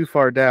way too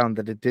far down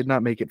that it did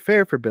not make it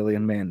fair for Billy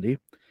and Mandy.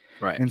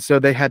 Right. And so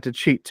they had to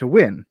cheat to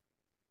win.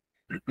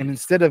 And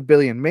instead of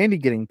Billy and Mandy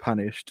getting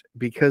punished,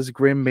 because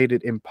Grimm made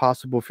it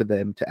impossible for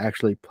them to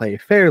actually play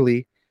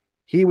fairly,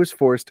 he was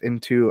forced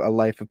into a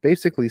life of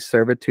basically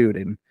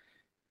servitude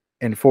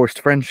and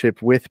forced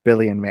friendship with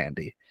Billy and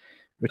Mandy,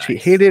 which he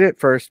hated at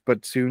first,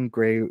 but soon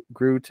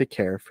grew to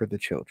care for the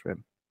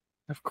children.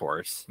 Of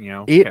course,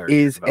 it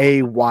is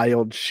a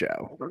wild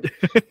show.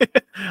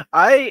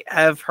 I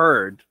have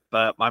heard,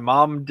 but my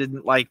mom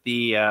didn't like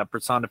the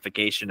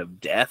personification of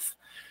death,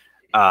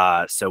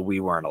 so we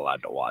weren't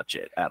allowed to watch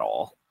it at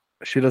all.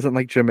 She doesn't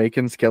like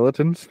Jamaican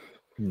skeletons?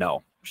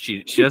 No,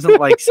 she doesn't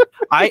like.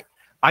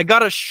 I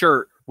got a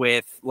shirt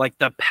with like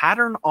the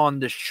pattern on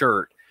the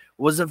shirt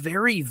was a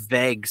very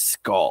vague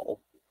skull,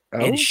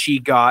 and she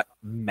got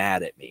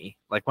mad at me.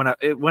 Like when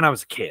I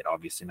was a kid,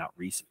 obviously not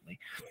recently.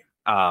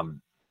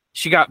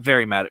 She got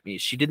very mad at me.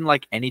 She didn't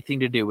like anything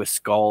to do with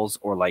skulls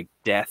or like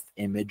death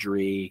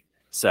imagery.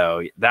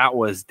 So that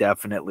was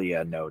definitely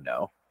a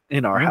no-no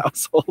in our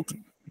household.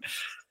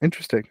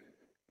 Interesting.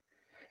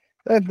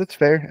 That's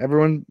fair.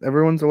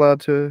 Everyone's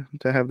allowed to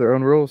have their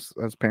own rules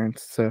as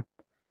parents. So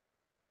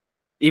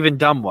even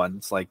dumb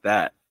ones like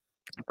that.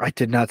 I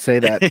did not say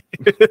that.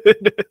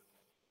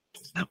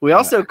 We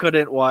also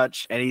couldn't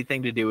watch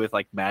anything to do with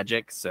like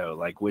magic. So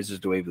like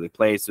Wizards of Waverly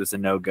Place was a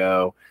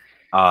no-go.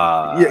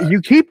 Yeah,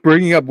 you keep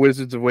bringing up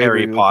Wizards of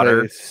Waverly Harry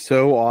Potter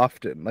so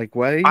often. Like,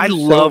 why are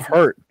you so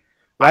hurt?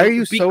 Why are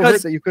you so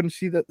hurt that you couldn't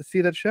see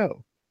that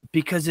show?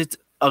 Because it's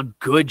a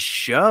good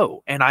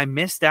show, and I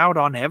missed out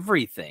on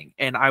everything.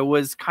 And I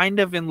was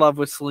kind of in love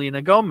with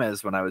Selena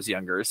Gomez when I was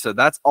younger, so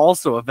that's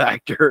also a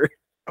factor.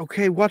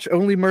 Okay, watch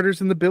Only Murders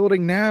in the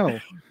Building now.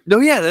 No,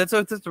 yeah, that's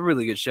a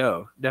really good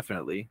show.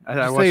 Definitely,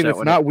 I watched that.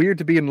 It's not weird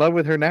to be in love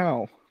with her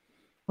now.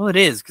 Well, it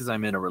is because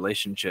I'm in a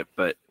relationship,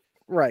 but.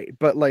 Right,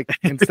 but like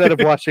instead of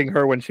watching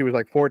her when she was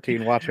like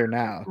 14, watch her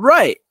now.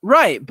 Right,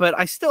 but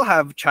I still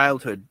have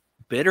childhood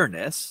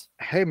bitterness.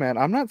 Hey man,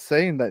 I'm not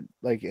saying that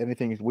like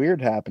anything is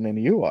weird happening.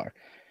 You are.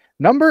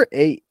 Number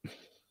 8.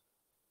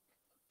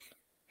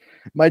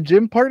 My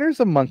gym partner's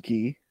a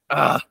monkey.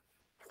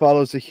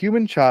 Follows a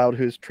human child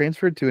who's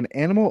transferred to an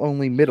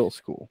animal-only middle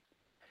school.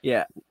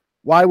 Yeah.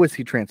 Why was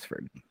he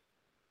transferred?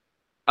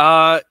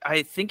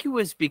 I think it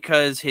was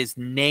because his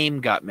name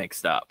got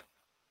mixed up.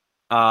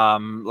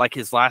 Like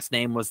his last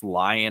name was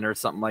Lion or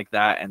something like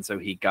that, and so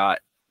he got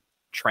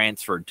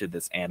transferred to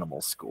this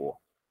animal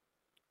school.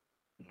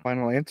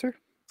 Final answer?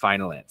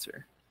 Final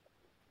answer.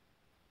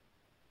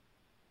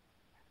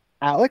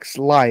 Alex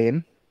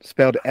Lyon,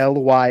 spelled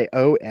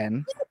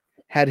Lyon,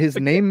 had his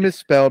name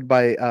misspelled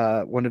by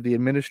one of the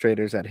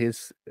administrators at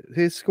his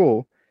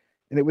school,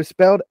 and it was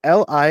spelled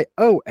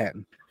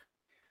Lion,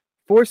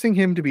 forcing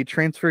him to be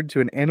transferred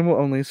to an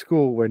animal-only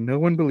school where no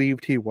one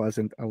believed he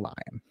wasn't a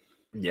lion.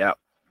 Yep.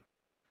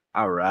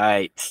 All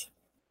right.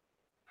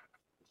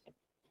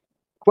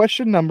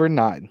 Question number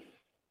 9.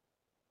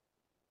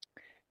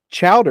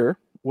 Chowder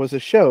was a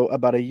show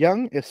about a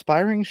young,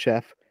 aspiring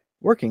chef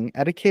working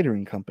at a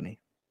catering company.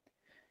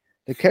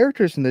 The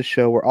characters in this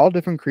show were all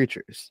different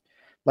creatures,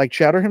 like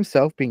Chowder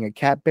himself being a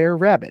cat, bear,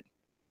 rabbit,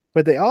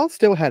 but they all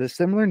still had a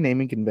similar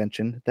naming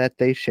convention that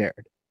they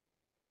shared.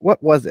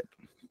 What was it?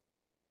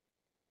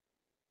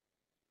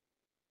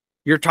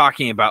 You're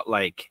talking about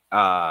like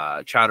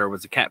Chowder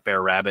was a cat,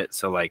 bear, rabbit,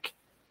 so like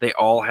they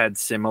all had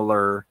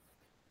similar.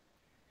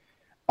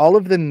 All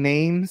of the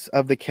names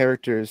of the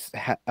characters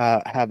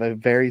have a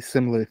very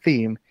similar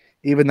theme,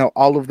 even though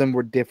all of them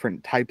were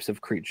different types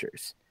of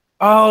creatures.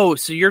 Oh,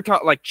 so you're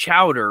talking like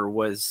Chowder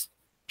was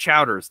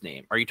Chowder's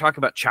name. Are you talking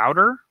about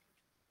Chowder?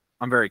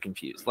 I'm very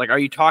confused. Like, are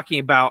you talking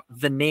about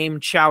the name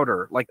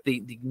Chowder, like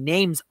the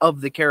names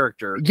of the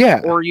character?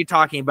 Yeah. Or are you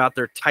talking about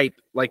their type,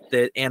 like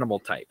the animal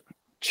type?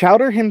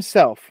 Chowder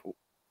himself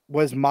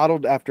was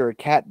modeled after a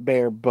cat,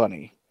 bear,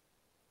 bunny.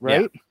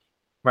 Right? Yeah.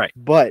 Right.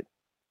 But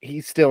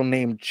he's still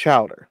named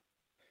Chowder.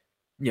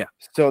 Yeah.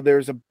 So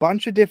there's a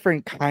bunch of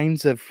different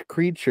kinds of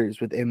creatures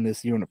within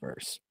this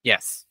universe.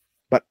 Yes.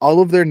 But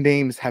all of their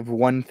names have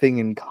one thing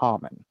in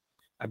common.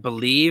 I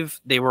believe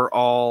they were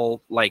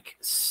all like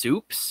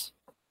soups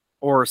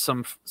or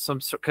some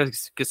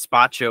because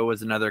Gazpacho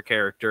was another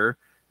character.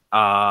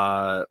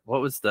 What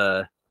was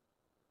the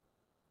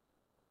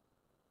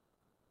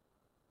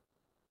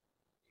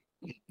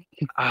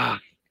I'm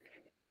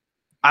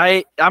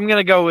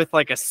gonna go with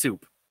like a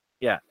soup.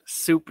 Yeah,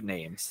 soup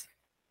names.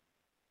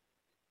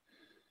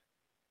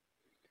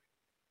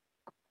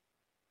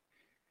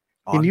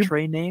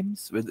 Entree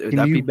names? Would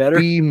that be better?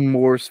 Be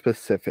more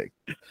specific.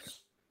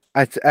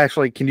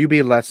 Actually, can you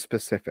be less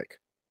specific?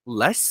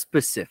 Less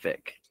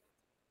specific.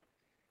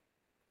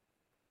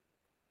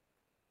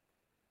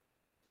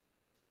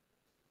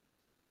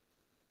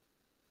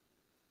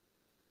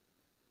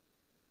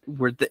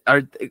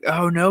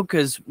 Oh no,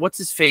 because what's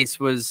his face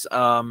was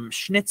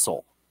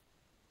Schnitzel,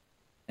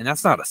 and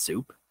that's not a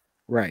soup,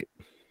 right?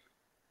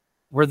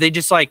 Were they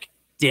just like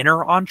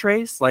dinner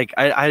entrees? Like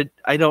I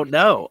don't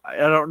know. I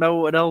don't know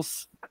what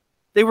else.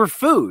 They were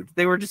food.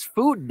 They were just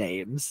food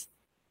names.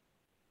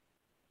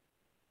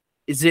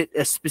 Is it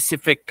a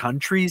specific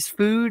country's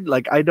food?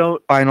 Like, I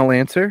don't. Final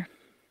answer?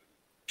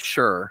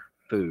 Sure,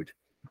 food.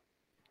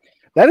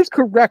 That is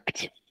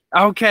correct.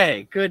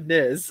 Okay,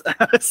 goodness.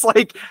 It's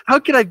like, how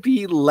can I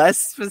be less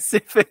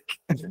specific?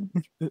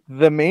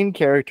 The main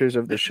characters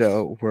of the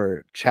show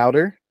were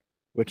Chowder,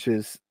 which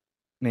is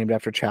named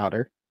after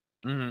Chowder.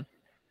 Mm-hmm.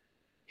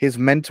 His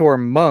mentor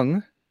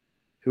Mung,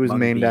 who is Mung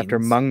named after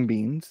beans. mung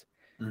beans.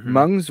 Mm-hmm.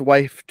 Mung's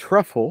wife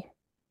Truffle.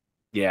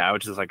 Yeah,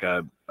 which is like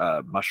a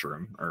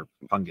mushroom or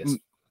fungus.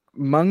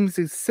 Mung's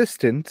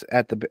assistant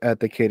at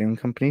the catering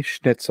company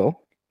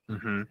Schnitzel.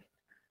 Mm-hmm.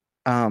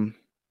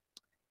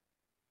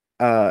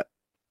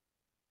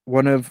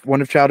 One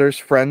of Chowder's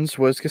friends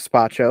was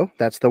Gazpacho.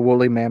 That's the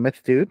woolly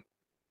mammoth dude.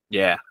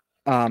 Yeah.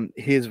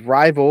 His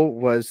rival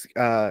was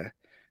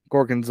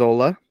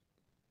Gorgonzola.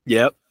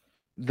 Yep.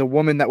 The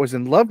woman that was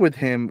in love with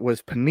him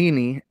was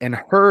Panini, and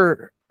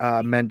her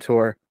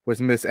mentor was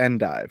Miss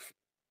Endive.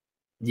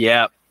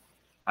 Yep.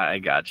 I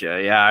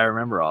gotcha. Yeah, I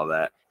remember all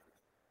that.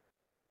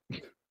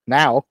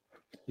 Now.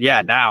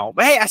 Yeah, now.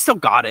 But hey, I still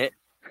got it.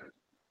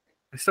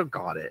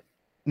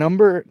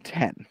 Number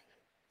 10.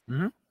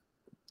 Mm-hmm.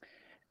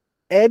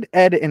 Ed,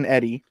 and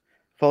Eddie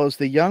follows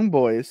the young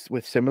boys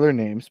with similar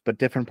names but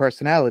different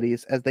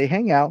personalities as they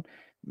hang out,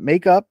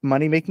 make up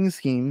money-making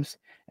schemes,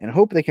 and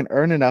hope they can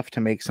earn enough to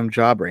make some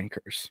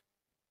jawbreakers.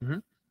 Mm-hmm.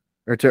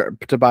 Or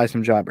to buy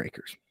some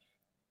jawbreakers.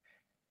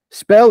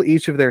 Spell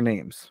each of their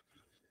names.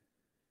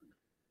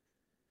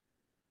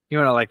 You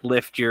want to like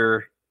lift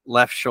your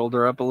left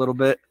shoulder up a little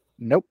bit?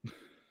 Nope.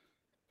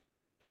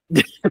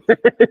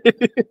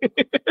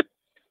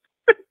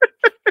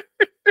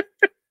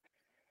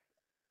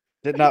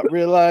 Did not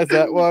realize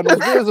that one was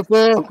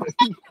visible.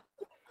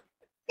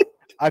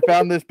 I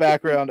found this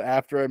background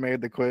after I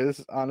made the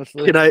quiz,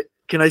 honestly.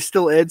 Can I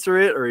still answer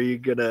it, or are you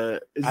gonna?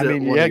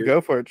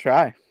 Go for it.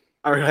 Try.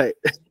 All right.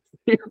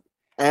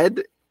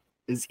 Ed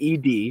is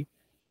ED.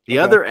 The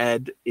other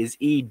Ed is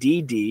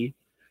EDD.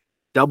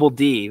 Double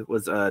D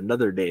was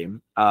another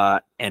name.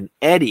 And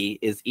Eddie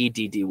is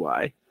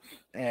EDDY.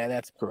 Yeah,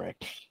 that's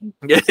correct.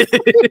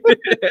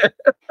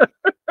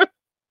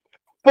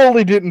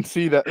 Fully didn't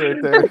see that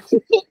right there.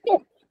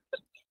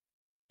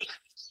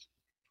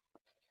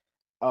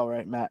 All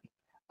right, Matt.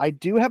 I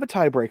do have a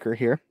tiebreaker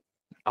here.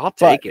 I'll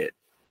take it.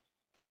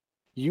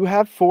 You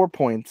have 4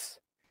 points.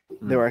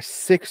 There are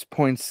 6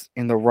 points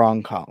in the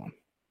wrong column.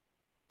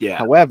 Yeah.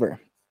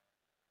 However,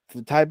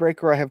 the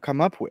tiebreaker I have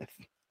come up with,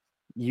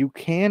 you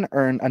can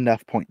earn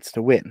enough points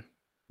to win.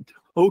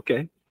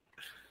 Okay.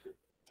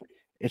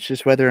 It's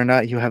just whether or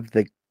not you have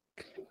the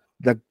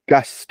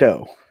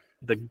gusto.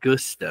 The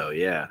gusto,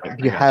 yeah.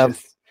 You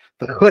have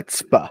the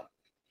chutzpah.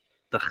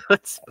 The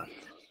chutzpah.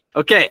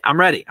 Okay, I'm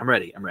ready.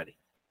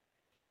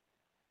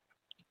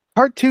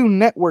 Cartoon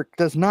Network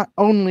does not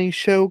only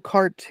show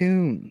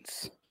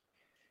cartoons.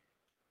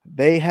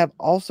 They have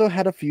also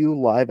had a few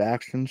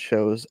live-action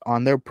shows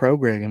on their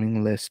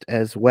programming list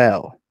as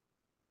well.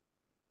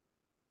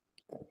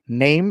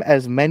 Name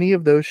as many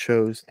of those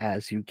shows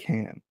as you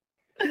can.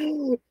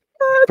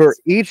 For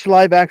each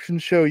live-action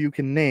show you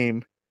can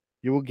name,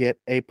 you will get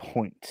a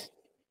point.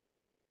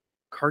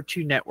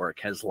 Cartoon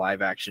Network has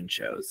live-action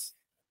shows.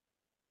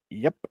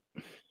 Yep.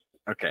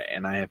 Okay,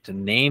 and I have to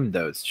name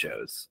those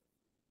shows.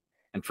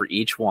 And for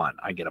each one,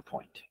 I get a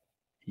point.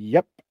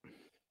 Yep.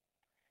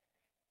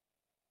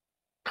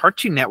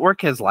 Cartoon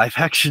Network has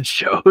live-action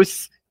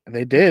shows?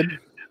 They did.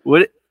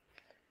 What?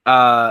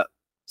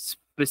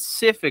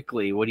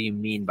 Specifically, what do you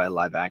mean by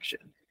live-action?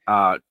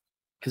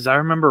 Because I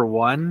remember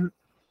one,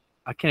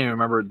 I can't even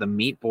remember, the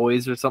Meat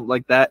Boys or something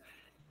like that.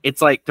 It's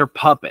like they're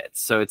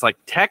puppets, so it's like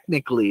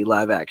technically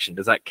live-action.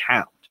 Does that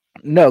count?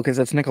 No, because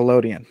that's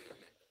Nickelodeon.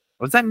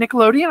 Was that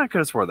Nickelodeon? I could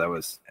have swore that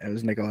was. It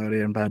was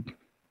Nickelodeon, bud.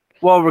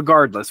 Well,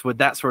 regardless, would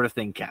that sort of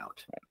thing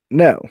count?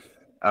 No.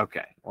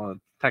 Okay. Well,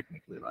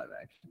 technically live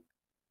action.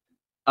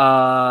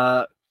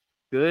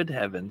 Good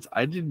heavens.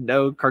 I didn't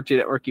know Cartoon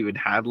Network even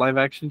had live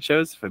action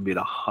shows, if I'm being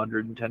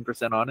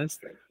 110%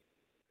 honest.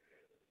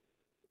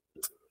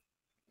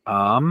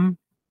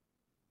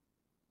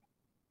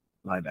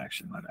 Live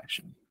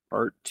action.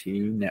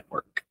 Cartoon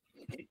Network.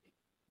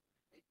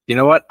 You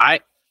know what?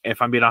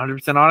 If I'm being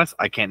 100% honest,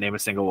 I can't name a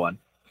single one.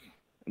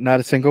 Not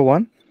a single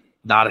one?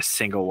 Not a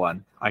single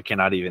one. I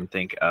cannot even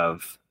think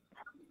of.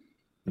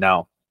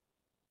 No.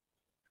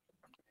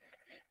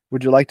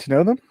 Would you like to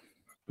know them?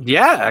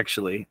 Yeah,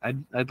 actually.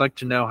 I'd like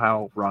to know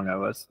how wrong I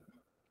was.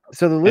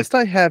 So the list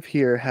I have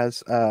here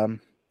has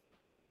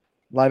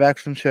live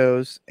action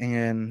shows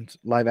and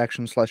live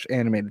action /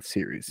 animated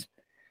series.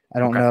 I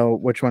don't know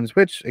which one's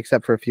which,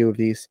 except for a few of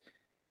these.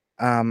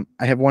 I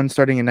have one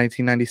starting in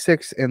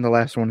 1996, and the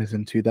last one is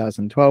in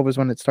 2012 is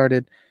when it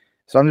started.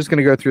 So I'm just going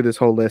to go through this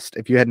whole list.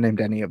 If you hadn't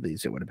named any of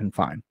these, it would have been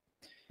fine.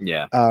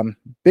 Yeah.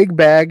 Big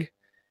Bag,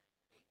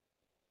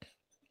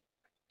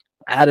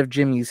 Out of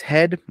Jimmy's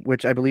Head,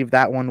 which I believe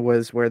that one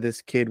was where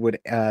this kid would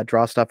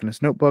draw stuff in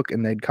his notebook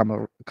and they'd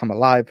come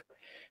alive.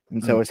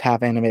 And so it's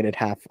half animated,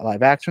 half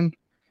live action.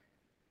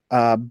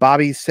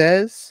 Bobby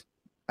Says,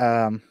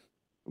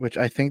 which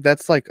I think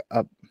that's like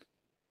a.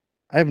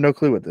 I have no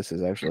clue what this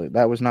is actually.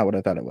 That was not what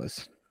I thought it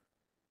was.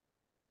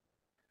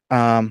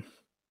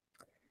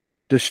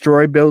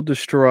 Destroy, Build,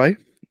 Destroy,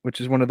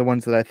 which is one of the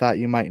ones that I thought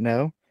you might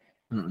know.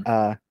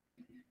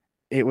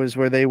 It was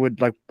where they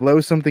would like blow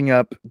something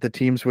up. The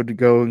teams would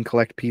go and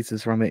collect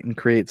pieces from it and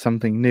create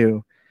something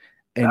new,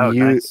 and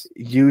nice.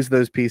 use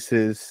those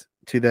pieces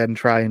to then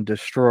try and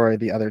destroy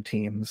the other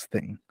team's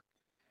thing.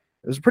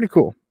 It was pretty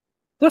cool.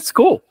 That's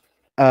cool.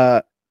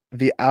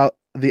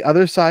 The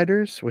Other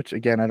Siders, which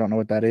again I don't know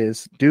what that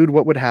is. Dude,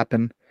 What Would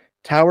Happen?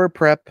 Tower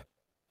Prep,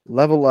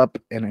 Level Up,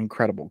 and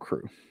Incredible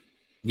Crew.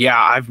 Yeah,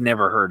 I've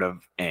never heard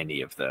of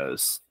any of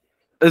those,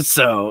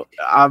 so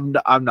I'm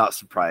not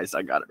surprised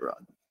I got it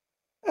wrong.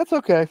 That's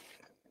okay.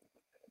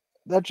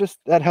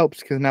 That helps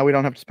because now we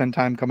don't have to spend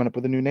time coming up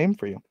with a new name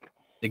for you.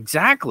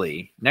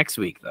 Exactly. Next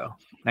week, though.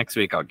 Next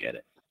week I'll get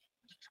it.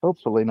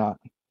 Hopefully not.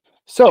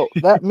 So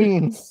that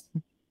means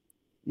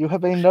you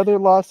have another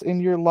loss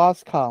in your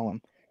loss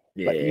column.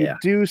 Yeah. But you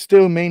do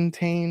still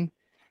maintain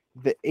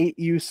the Ain't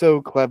You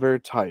So Clever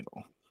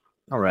title.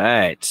 All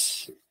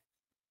right.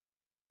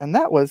 And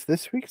that was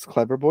this week's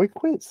Clever Boy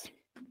quiz.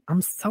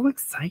 I'm so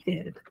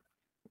excited.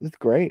 It's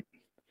great.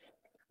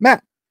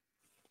 Matt,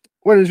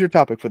 what is your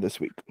topic for this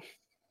week?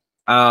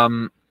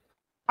 I've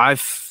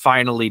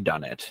finally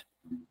done it.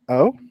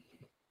 Oh?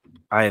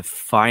 I have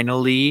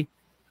finally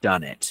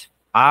done it.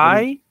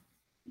 I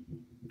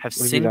have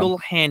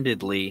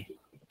single-handedly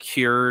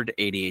cured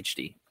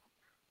ADHD.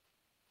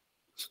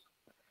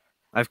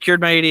 I've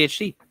cured my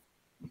ADHD.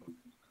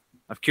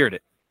 I've cured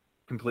it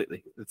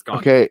completely. It's gone.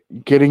 Okay,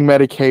 getting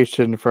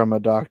medication from a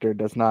doctor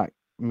does not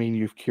mean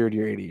you've cured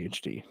your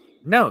ADHD.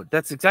 No,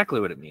 that's exactly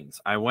what it means.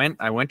 I went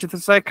to the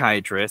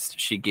psychiatrist.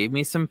 She gave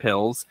me some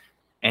pills,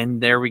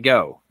 and there we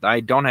go.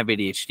 I don't have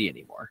ADHD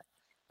anymore.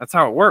 That's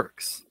how it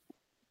works.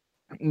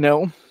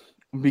 No,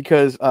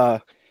 because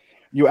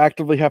you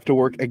actively have to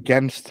work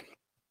against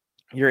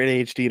your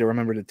ADHD to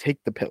remember to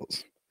take the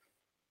pills.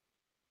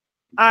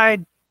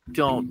 I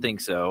don't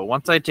think so.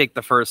 Once I take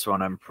the first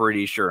one, I'm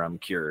pretty sure I'm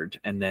cured,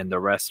 and then the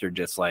rest are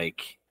just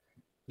like,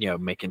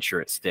 making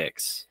sure it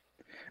sticks.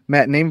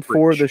 Matt, name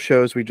 4 of the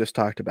shows we just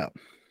talked about.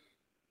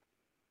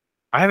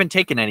 I haven't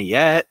taken any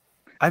yet.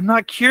 I'm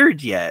not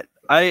cured yet.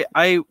 I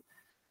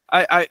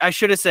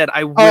should have said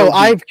I will.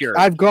 Oh, cured.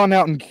 I've gone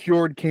out and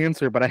cured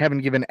cancer, but I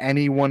haven't given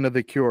anyone of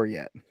the cure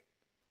yet.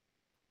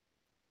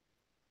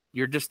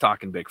 You're just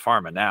talking big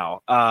pharma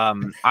now.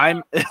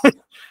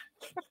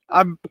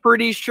 I'm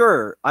pretty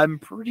sure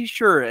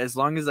as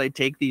long as I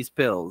take these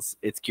pills,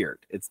 it's cured.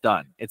 It's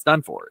done. It's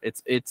done for.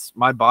 It's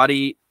my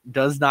body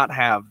does not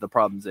have the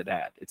problems it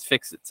had. It's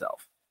fixed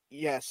itself.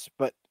 Yes,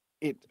 but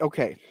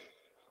okay.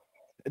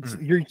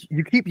 You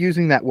keep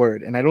using that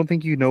word, and I don't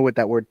think you know what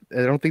that word.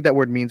 I don't think that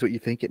word means what you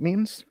think it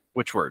means.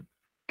 Which word?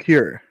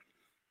 Cure.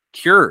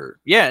 Cure.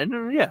 Yeah.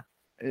 Yeah.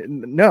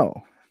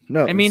 No.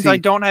 It means I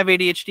don't have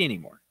ADHD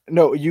anymore.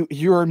 No,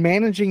 you're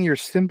managing your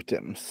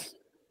symptoms.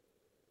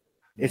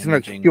 It's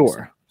not a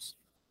cure.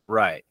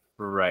 Right.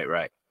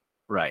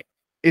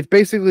 It's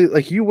basically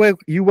like you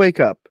wake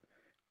up,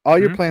 all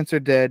your plants are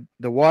dead,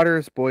 the water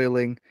is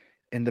boiling,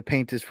 and the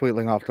paint is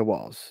falling off the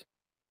walls.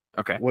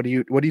 Okay. What do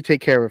you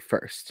take care of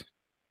first?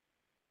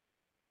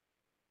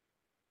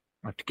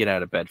 I have to get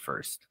out of bed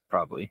first,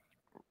 probably.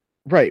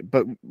 Right,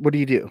 but what do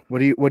you do? What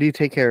do you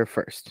take care of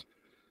first?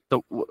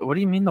 What do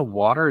you mean the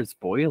water is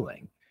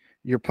boiling?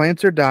 Your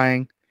plants are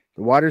dying,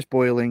 the water's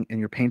boiling, and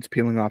your paint's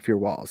peeling off your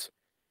walls.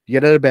 You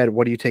get out of bed,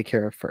 what do you take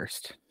care of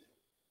first?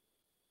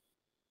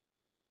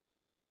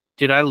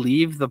 Did I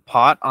leave a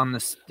pot on the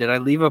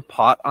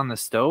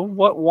stove?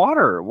 What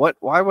water?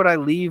 Why would I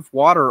leave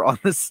water on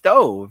the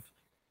stove?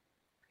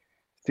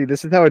 See,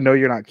 this is how I know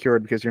you're not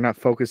cured, because you're not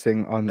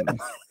focusing on the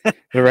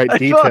right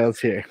details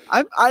here.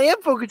 I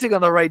am focusing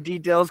on the right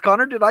details,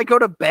 Connor. Did I go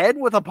to bed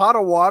with a pot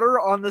of water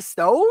on the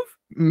stove?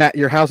 Matt,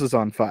 your house is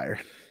on fire.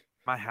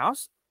 My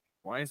house?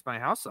 Why is my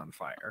house on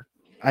fire?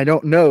 I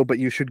don't know, but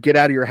you should get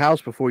out of your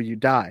house before you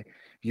die.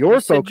 You're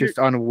focused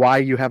on why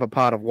you have a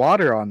pot of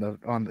water on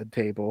the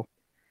table,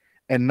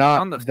 and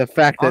not the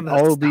fact that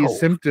all these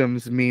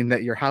symptoms mean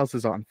that your house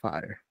is on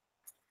fire.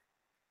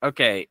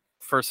 Okay,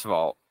 first of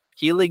all,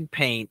 healing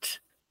paint,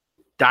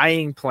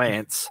 dying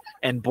plants,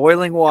 and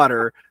boiling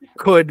water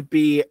could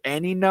be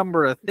any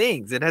number of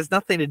things. It has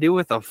nothing to do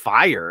with a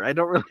fire. I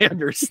don't really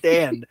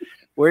understand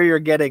where you're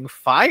getting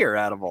fire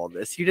out of all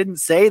this. You didn't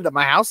say that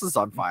my house is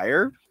on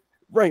fire.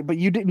 Right, but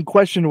you didn't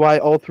question why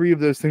all 3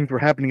 of those things were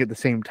happening at the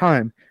same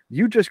time.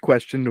 You just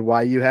questioned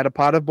why you had a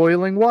pot of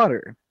boiling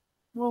water.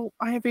 Well,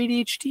 I have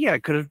ADHD. I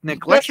could have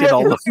neglected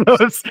all of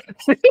those.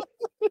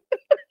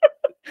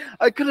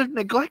 I could have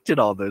neglected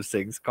all those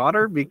things,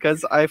 Connor,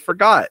 because I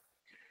forgot.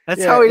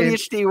 That's how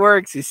ADHD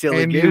works, you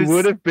silly goose. And you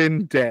would have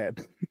been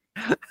dead.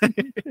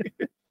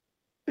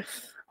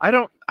 I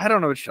don't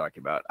know what you're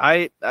talking about.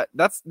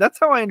 That's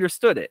how I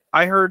understood it.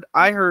 I heard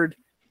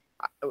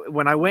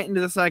when I went into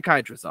the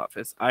psychiatrist's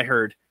office, I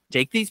heard,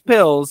 take these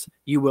pills,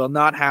 you will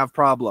not have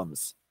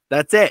problems.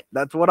 That's it.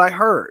 That's what I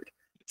heard.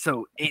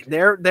 So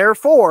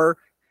therefore,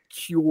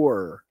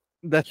 cure.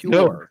 That's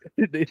Cure.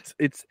 no,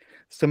 it's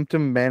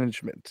symptom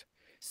management.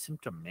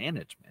 Symptom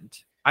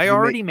management. I You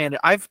already manage.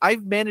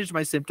 I've managed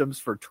my symptoms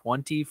for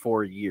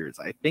 24 years.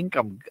 I think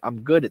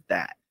I'm good at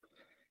that.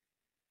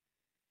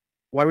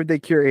 Why would they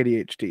cure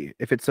ADHD?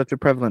 If it's such a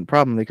prevalent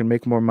problem, they can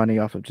make more money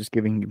off of just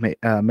giving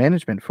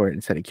management for it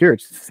instead of cure.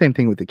 It's the same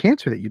thing with the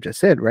cancer that you just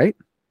said, right?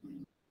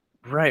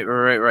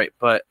 Right.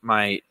 But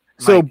my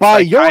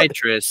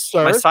psychiatrist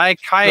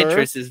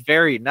is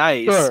very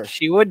nice. Sir,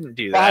 She wouldn't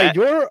do by that.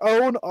 your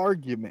own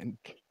argument,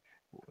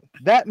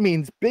 that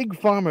means Big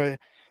Pharma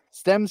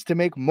stems to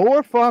make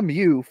more from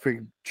you for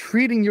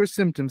treating your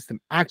symptoms than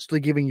actually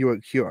giving you a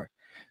cure.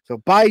 So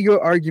by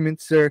your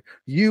argument, sir,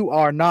 you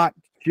are not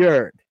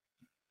cured.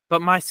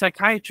 But my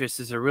psychiatrist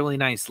is a really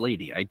nice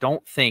lady. I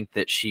don't think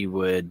that she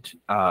would.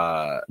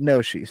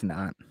 No, she's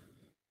not.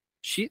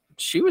 She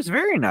was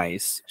very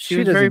nice. She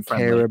was doesn't very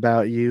friendly. care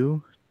about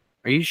you.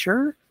 Are you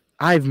sure?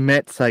 I've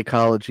met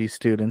psychology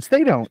students.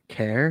 They don't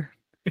care.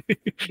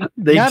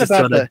 They not just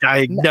want to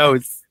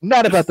diagnose.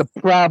 Not about the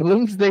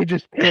problems. They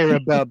just care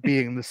about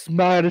being the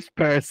smartest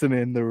person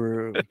in the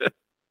room.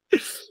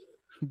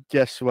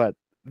 Guess what?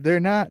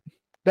 They're not.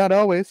 Not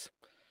always.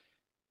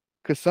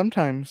 Because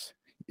sometimes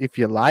if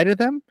you lie to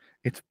them,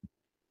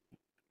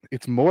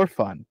 it's more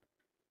fun.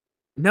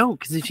 No,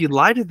 because if you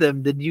lie to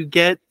them, then you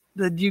get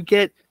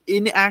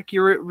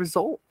inaccurate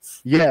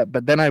results. Yeah,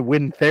 but then I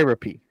win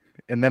therapy,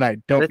 and then I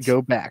don't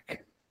go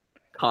back.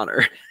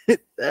 Connor,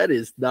 that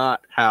is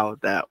not how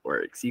that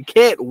works. You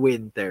can't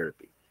win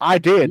therapy. I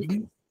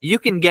did. You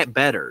can get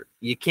better.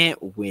 You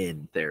can't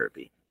win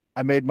therapy.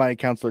 I made my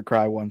counselor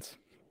cry once.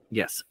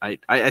 Yes,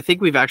 I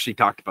think we've actually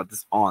talked about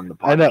this on the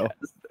podcast. I know.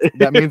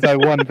 That means I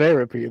won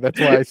therapy. That's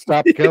why I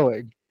stopped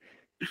going.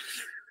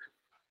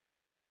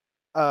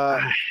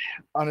 On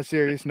a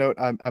serious note,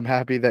 I'm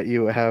happy that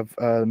you have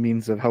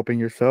means of helping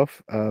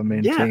yourself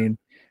maintain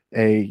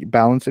a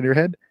balance in your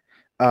head.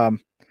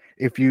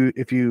 If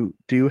you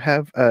do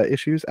have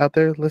issues out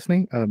there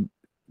listening,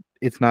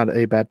 it's not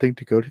a bad thing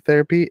to go to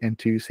therapy and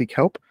to seek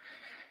help.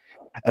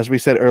 As we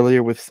said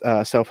earlier with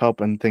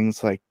self-help and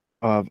things like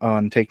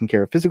on taking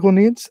care of physical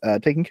needs,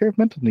 taking care of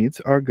mental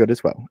needs are good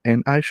as well.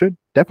 And I should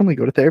definitely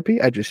go to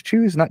therapy. I just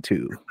choose not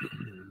to.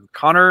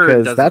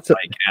 Connor doesn't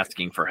like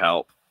asking for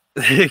help.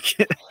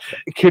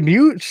 Can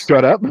you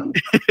shut up?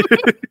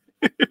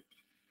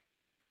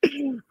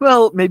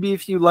 Well, maybe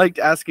if you liked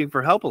asking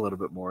for help a little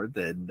bit more,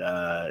 then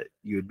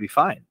you would be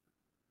fine.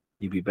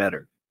 You'd be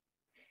better.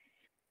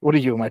 What are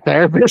you, my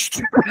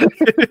therapist?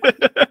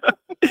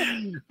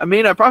 I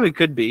mean, I probably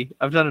could be.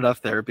 I've done enough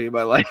therapy in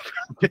my life.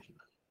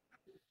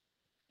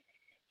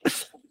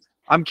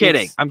 I'm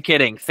kidding.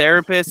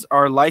 Therapists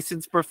are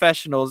licensed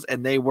professionals,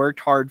 and they worked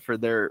hard for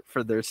their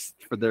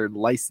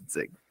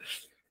licensing.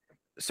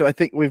 So I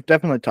think we've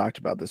definitely talked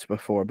about this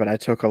before, but I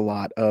took a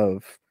lot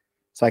of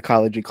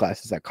psychology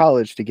classes at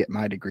college to get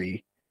my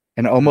degree,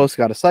 and almost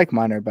got a psych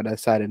minor, but I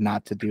decided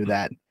not to do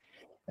that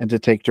and to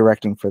take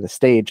directing for the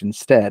stage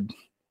instead.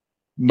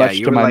 Much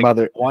to my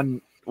mother,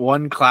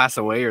 one class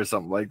away or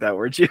something like that,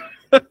 weren't you?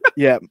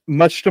 Yeah,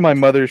 much to my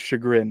mother's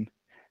chagrin.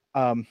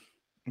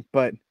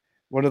 But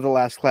one of the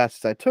last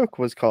classes I took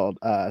was called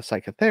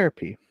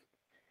psychotherapy.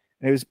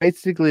 And it was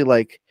basically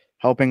like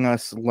helping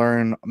us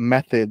learn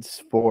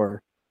methods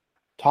for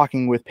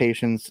talking with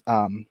patients,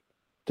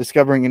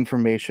 discovering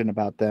information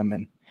about them,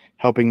 and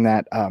helping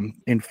that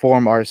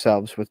inform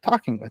ourselves with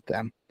talking with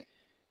them.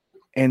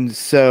 And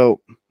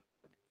so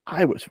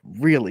I was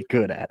really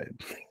good at it.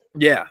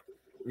 Yeah.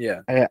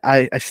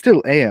 I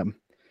still am,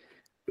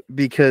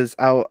 because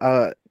I'll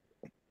a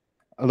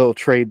little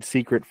trade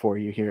secret for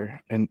you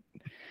here. And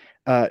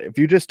if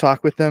you just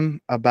talk with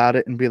them about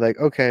it and be like,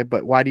 okay,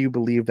 but why do you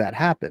believe that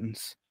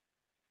happens?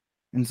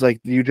 And it's like,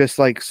 you just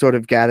like sort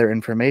of gather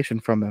information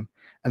from them.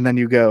 And then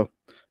you go,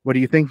 what do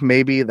you think?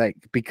 Maybe like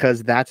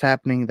because that's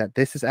happening, that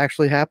this is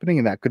actually happening,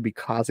 and that could be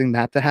causing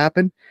that to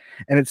happen.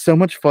 And it's so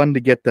much fun to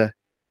get the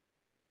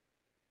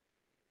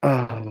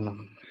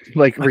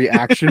like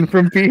reaction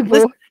from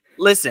people.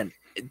 Listen,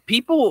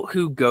 people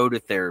who go to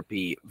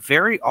therapy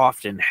very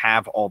often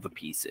have all the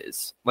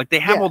pieces. Like they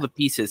have all the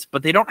pieces,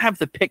 but they don't have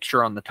the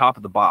picture on the top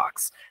of the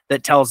box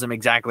that tells them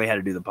exactly how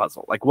to do the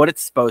puzzle, like what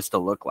it's supposed to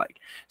look like.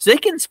 So they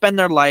can spend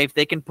their life,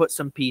 they can put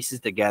some pieces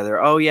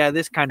together. Oh yeah,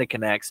 this kind of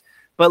connects.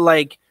 But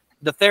like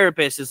the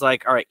therapist is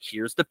like, all right,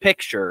 here's the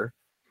picture.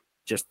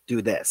 Just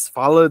do this,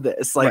 follow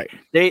this. Like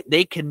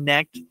they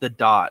connect the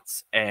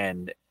dots,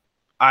 and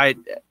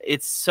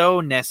it's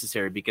so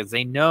necessary because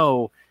they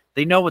know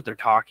what they're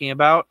talking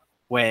about.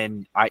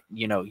 When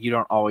you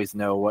don't always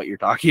know what you're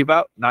talking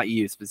about. Not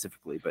you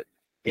specifically, but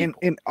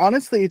and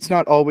honestly, it's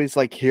not always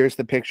like, here's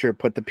the picture,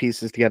 put the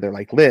pieces together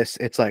like this.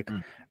 It's like,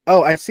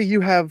 oh, I see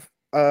you have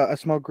a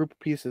small group of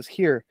pieces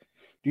here.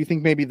 Do you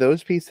think maybe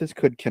those pieces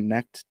could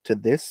connect to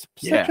this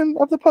section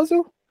of the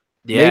puzzle?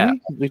 Yeah.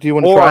 Maybe? Do you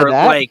want to try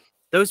that? Like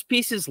those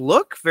pieces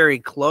look very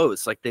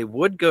close, like they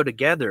would go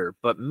together,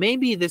 but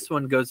maybe this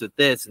one goes with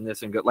this and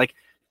this one go like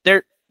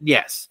they're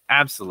yes,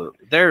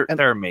 absolutely. They're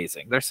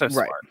amazing. They're so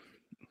smart.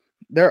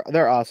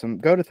 They're awesome.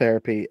 Go to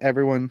therapy.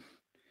 Everyone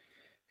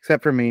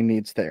except for me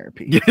needs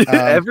therapy.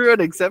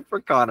 Everyone except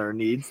for Connor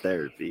needs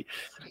therapy.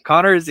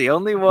 Connor is the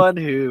only one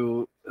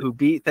who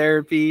beat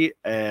therapy,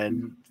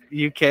 and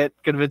you can't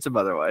convince him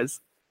otherwise.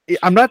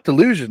 I'm not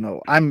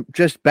delusional. I'm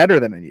just better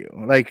than you.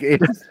 Like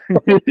it's.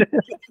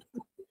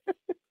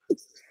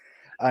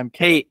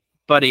 Hey,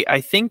 buddy,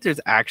 I think there's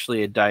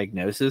actually a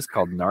diagnosis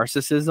called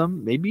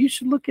narcissism. Maybe you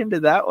should look into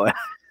that one.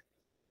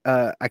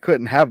 I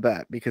couldn't have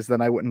that because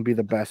then I wouldn't be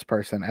the best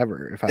person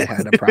ever if I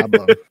had a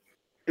problem.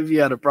 If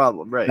you had a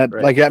problem, right,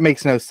 right. Like that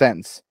makes no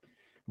sense.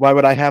 Why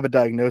would I have a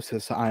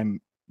diagnosis?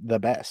 I'm the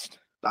best.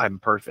 I'm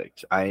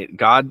perfect.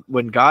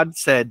 When God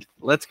said,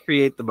 "Let's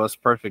create the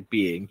most perfect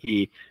being,"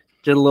 he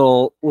did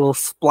little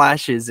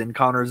splashes in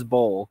Connor's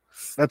bowl.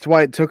 That's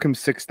why it took him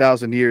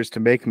 6,000 years to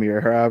make me,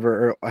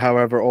 or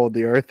however old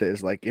the Earth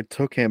is. Like it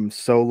took him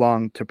so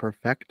long to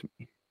perfect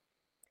me.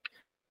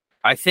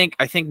 I think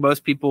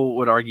most people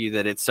would argue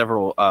that it's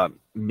several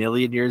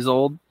million years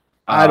old.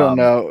 I don't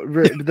know.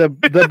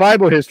 The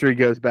Bible history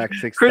goes back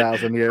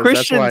 6,000 years.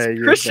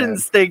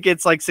 Christians think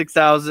it's like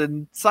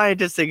 6,000.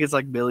 Scientists think it's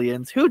like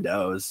millions. Who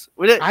knows?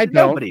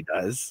 Nobody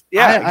does.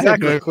 Yeah, exactly. I have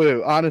no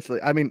clue.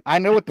 Honestly, I mean, I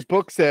know what the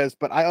book says,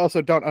 but I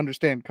also don't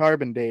understand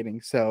carbon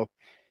dating. So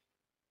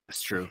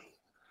that's true.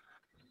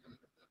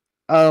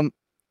 I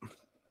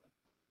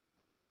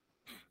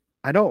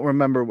don't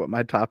remember what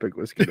my topic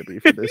was going to be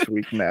for this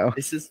week. Now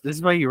this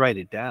is why you write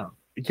it down.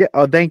 Yeah.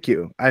 Oh, thank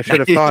you. I should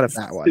have thought of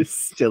that one.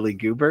 Silly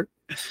goober.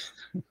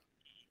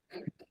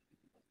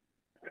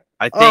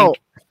 I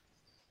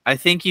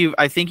think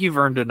you've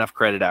earned enough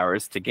credit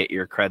hours to get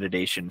your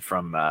accreditation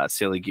from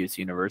Silly Goose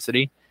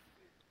University.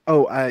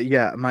 Oh,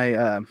 yeah.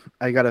 I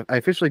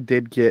officially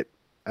did get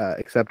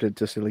accepted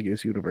to Silly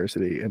Goose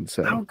University, and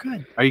so. Oh,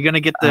 good. Are you gonna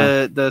get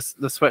the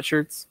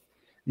sweatshirts?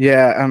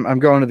 Yeah, I'm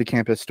going to the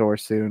campus store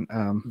soon.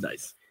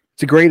 Nice.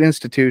 It's a great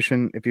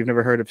institution. If you've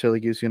never heard of Silly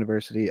Goose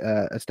University,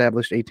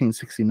 established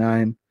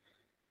 1869.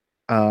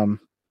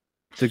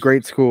 It's a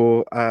great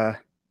school. I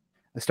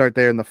start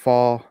there in the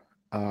fall.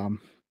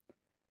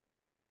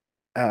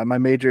 My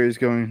major is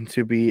going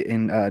to be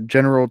in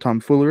general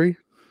tomfoolery.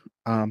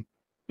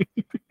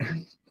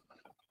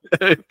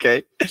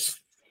 Okay.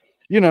 Just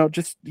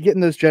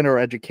getting those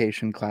general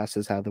education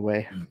classes out of the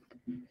way.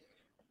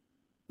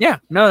 Yeah,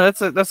 no,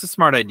 that's a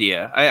smart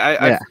idea.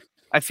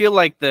 I feel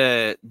like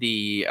the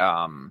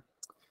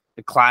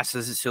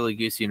classes at Silly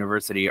Goose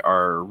University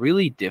are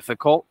really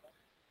difficult.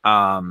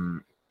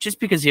 Just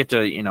because you have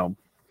to,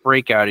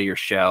 break out of your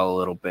shell a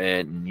little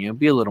bit and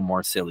be a little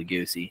more silly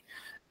goosey.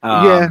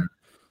 Yeah.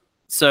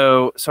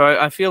 So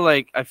I feel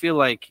like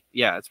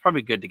yeah, it's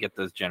probably good to get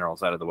those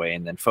generals out of the way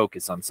and then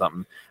focus on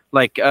something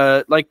like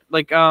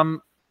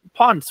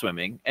pond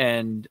swimming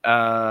and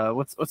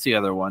what's the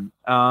other one?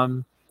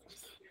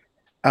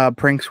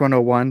 Pranks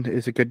 101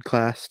 is a good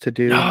class to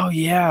do. Oh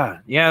yeah,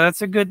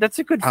 that's a good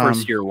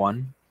first year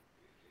one.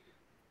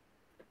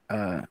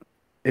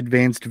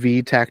 Advanced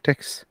V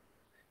tactics.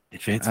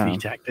 Advanced V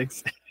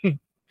tactics.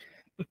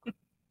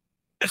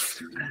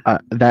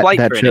 Flight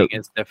training joke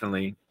is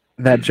definitely.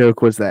 That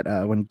joke was that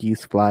when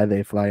geese fly,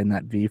 they fly in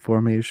that V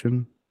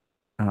formation.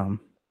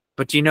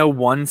 But do you know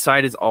one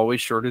side is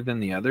always shorter than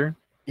the other?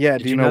 Yeah.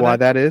 Do you know why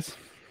that is?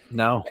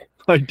 No,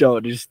 I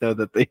don't. I just know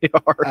that they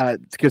are.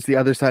 It's because the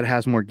other side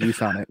has more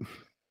geese on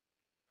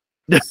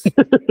it.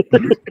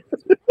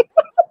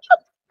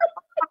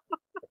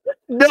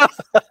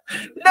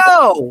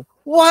 No.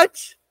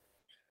 What?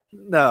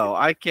 No,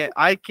 I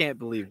can't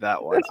believe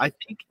that one.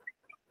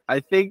 I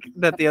think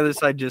that the other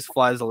side just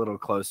flies a little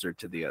closer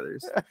to the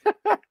others.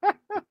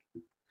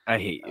 I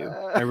hate you.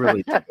 I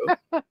really do.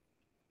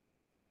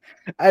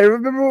 I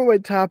remember what my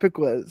topic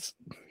was.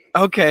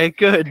 Okay,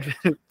 good.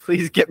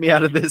 Please get me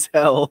out of this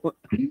hell.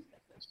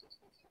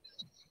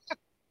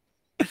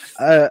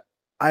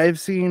 I've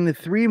seen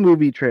 3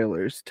 movie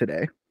trailers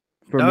today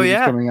for movies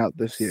coming out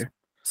this year.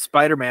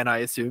 Spider-Man, I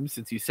assume,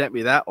 since you sent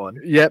me that one.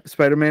 Yep,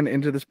 Spider-Man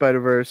Into the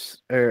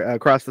Spider-Verse, or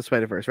Across the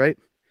Spider-Verse, right?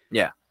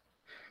 Yeah.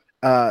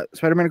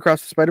 Spider-Man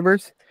Across the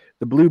Spider-Verse,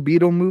 the Blue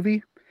Beetle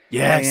movie,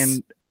 yes,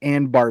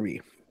 and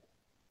Barbie.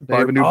 They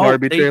have a new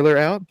Barbie trailer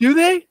out. Do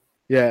they?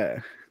 Yeah.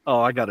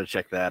 Oh, I gotta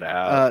check that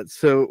out.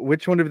 So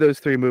which one of those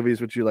 3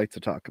 movies would you like to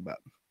talk about?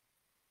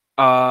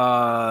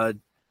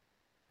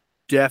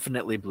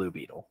 Definitely Blue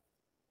Beetle.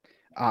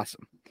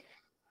 Awesome.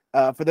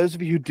 For those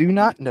of you who do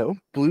not know,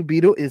 Blue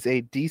Beetle is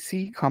a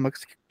DC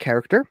Comics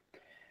character.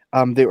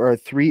 There are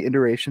 3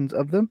 iterations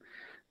of them.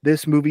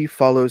 This movie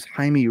follows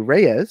Jaime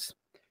Reyes,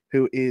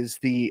 who is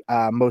the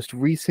most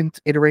recent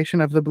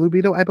iteration of the Blue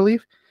Beetle, I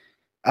believe.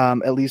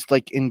 At least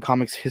like in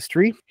comics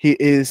history. He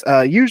is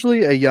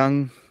usually a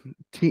young,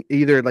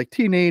 either like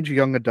teenage,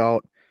 young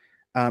adult.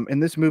 In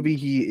this movie,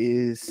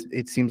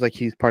 it seems like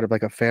he's part of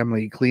like a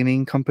family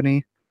cleaning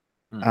company.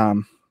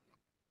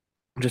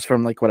 Just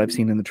from like what I've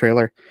seen in the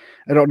trailer.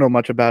 I don't know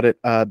much about it.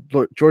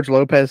 George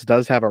Lopez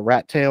does have a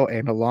rat tail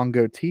and a long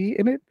goatee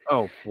in it.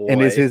 Oh boy.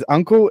 And is his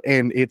uncle,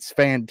 and it's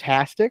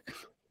fantastic.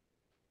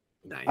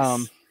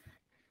 Nice.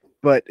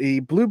 But a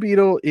Blue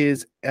Beetle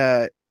is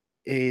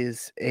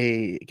is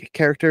a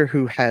character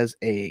who has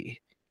a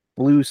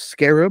blue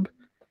scarab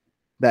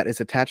that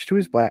is attached to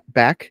his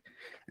back.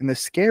 And the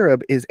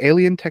scarab is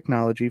alien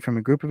technology from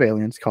a group of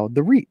aliens called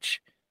the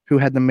Reach, who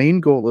had the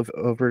main goal of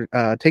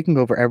taking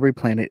over every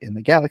planet in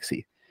the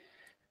galaxy.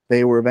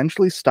 They were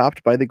eventually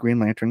stopped by the Green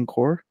Lantern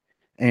Corps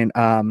and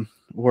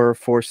were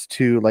forced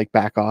to like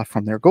back off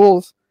from their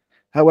goals.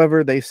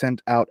 However, they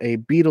sent out a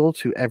Beetle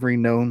to every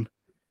known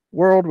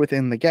world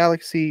within the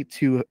galaxy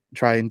to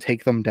try and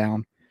take them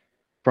down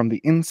from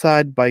the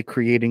inside by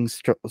creating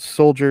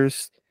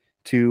soldiers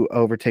to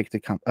overtake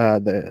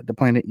the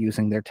planet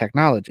using their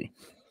technology.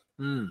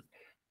 Mm.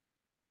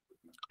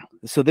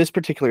 So this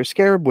particular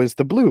scarab was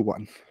the blue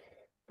one,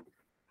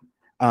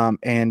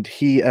 and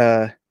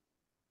it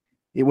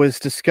was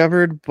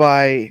discovered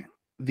by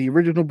the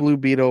original Blue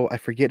Beetle. I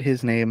forget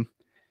his name,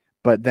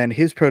 but then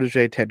his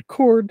protege Ted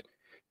Kord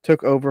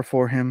took over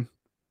for him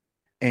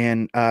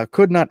and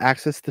could not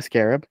access the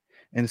scarab,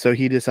 and so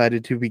he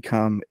decided to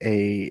become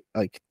a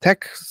like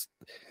tech,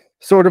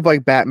 sort of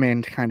like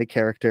Batman kind of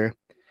character.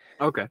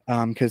 Okay.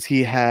 Because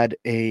he had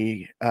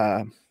a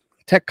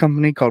tech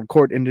company called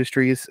Kord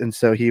Industries, and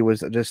so he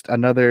was just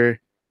another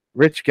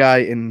rich guy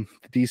in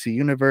the DC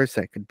universe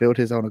that could build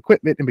his own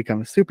equipment and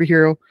become a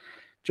superhero,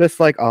 just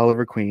like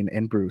Oliver Queen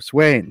and Bruce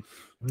Wayne.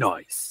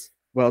 Nice.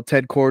 Well,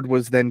 Ted Kord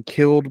was then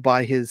killed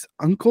by his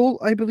uncle,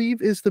 I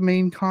believe, is the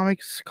main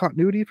comics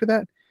continuity for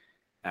that.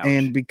 Ouch.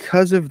 And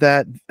because of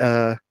that,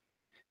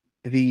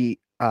 the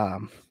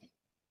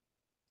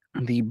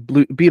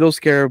Blue Beetle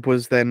Scarab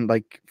was then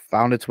like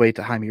found its way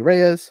to Jaime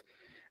Reyes.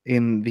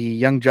 In the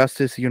Young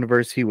Justice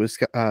universe, he was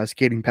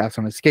skating past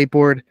on a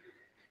skateboard,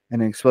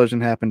 and an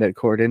explosion happened at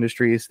Kord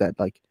Industries that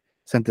like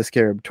sent the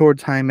scarab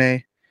towards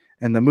Jaime.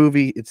 In the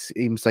movie, it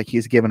seems like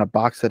he's given a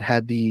box that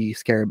had the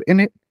scarab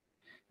in it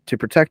to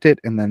protect it,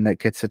 and then that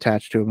gets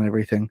attached to him and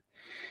everything.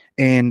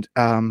 And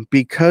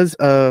because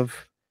of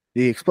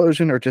the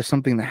explosion or just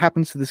something that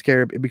happens to the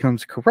scarab, it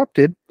becomes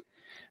corrupted.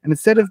 And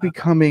instead of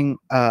becoming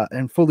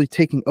and fully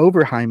taking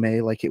over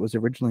Jaime like it was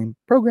originally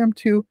programmed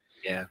to,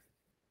 yeah,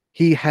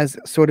 he has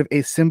sort of a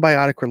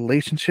symbiotic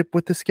relationship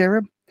with the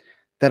scarab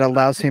that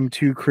allows him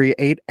to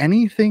create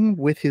anything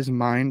with his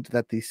mind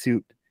that the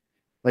suit,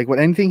 like what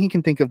anything he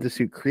can think of, the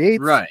suit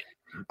creates. right.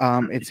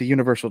 It's a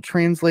universal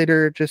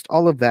translator, just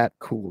all of that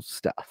cool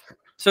stuff.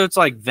 So it's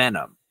like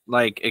Venom,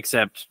 like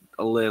except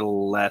a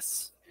little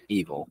less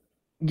evil.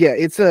 Yeah,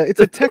 it's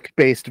a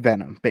tech-based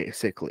Venom,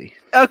 basically.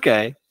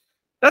 Okay,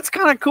 that's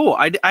kind of cool.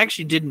 I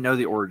actually didn't know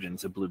the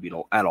origins of Blue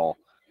Beetle at all.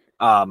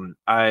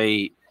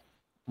 I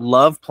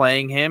love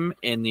playing him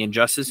in the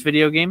Injustice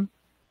video game.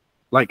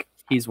 Like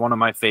he's one of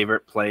my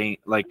favorite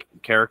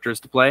characters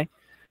to play.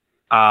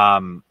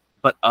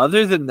 But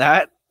other than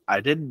that, I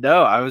didn't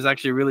know. I was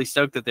actually really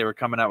stoked that they were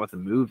coming out with a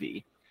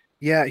movie.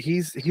 Yeah,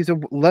 he's a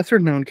lesser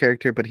known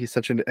character, but he's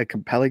such a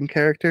compelling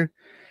character.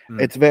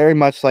 It's very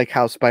much like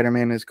how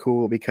Spider-Man is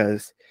cool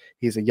because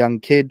he's a young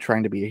kid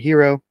trying to be a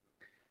hero.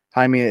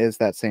 Jaime is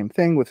that same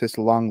thing with his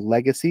long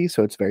legacy,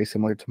 so it's very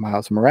similar to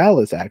Miles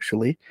Morales,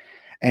 actually.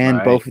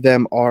 And both of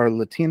them are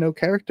Latino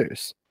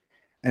characters.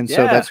 And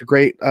so that's a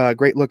great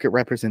look at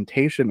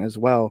representation as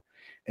well,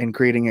 and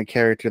creating a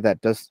character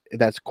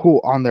that's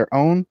cool on their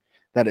own,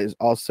 that is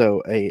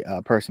also a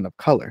person of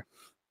color.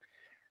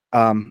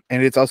 And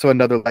it's also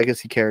another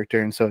legacy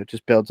character, and so it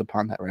just builds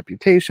upon that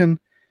reputation.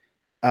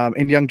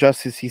 In Young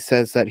Justice, he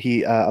says that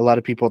a lot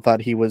of people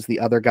thought he was the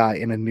other guy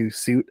in a new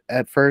suit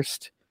at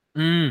first.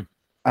 And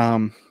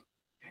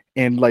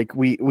like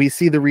we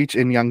see the Reach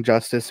in Young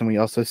Justice, and we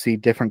also see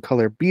different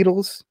color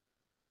Beetles,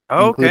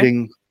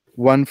 including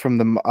one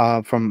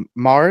from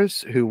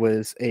Mars, who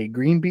was a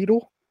green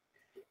beetle,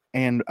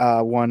 and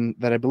one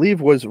that I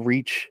believe was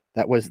Reach,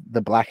 that was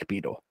the black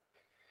beetle.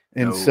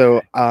 And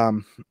so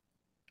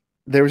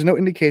there was no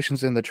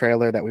indications in the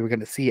trailer that we were going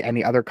to see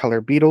any other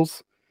color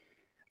Beetles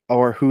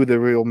or who the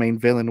real main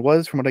villain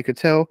was, from what I could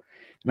tell.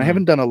 And I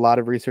haven't done a lot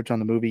of research on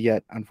the movie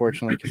yet,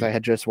 unfortunately, because I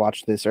had just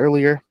watched this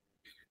earlier.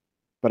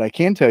 But I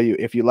can tell you,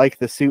 if you like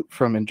the suit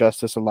from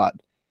Injustice a lot,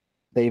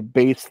 they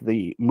based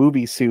the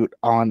movie suit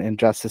on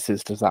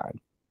Injustice's design.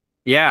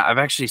 Yeah, I've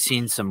actually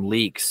seen some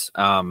leaks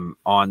on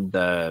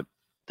the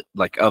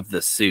of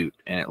the suit,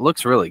 and it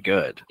looks really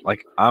good.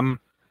 Like I'm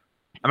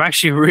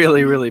actually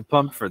really, really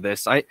pumped for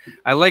this. I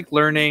like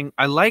learning.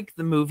 I like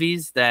the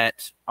movies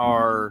that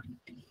are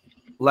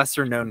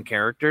lesser known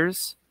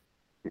characters,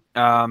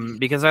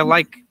 because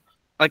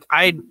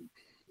I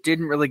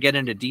didn't really get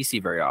into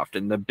DC very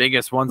often. The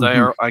biggest ones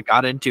I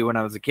got into when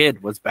I was a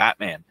kid was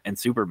Batman and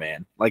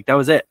Superman. Like that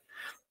was it.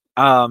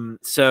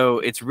 So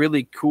it's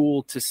really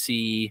cool to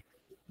see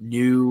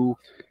new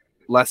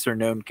lesser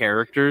known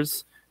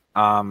characters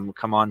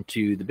come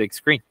onto the big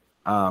screen.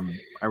 I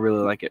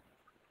really like it.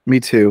 Me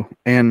too.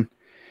 And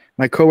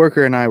my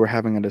coworker and I were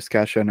having a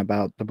discussion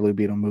about the Blue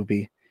Beetle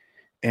movie,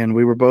 and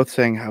we were both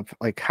saying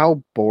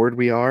how bored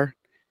we are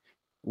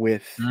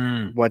with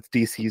what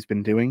DC's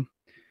been doing.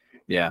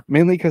 Yeah.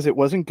 Mainly because it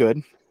wasn't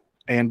good,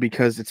 and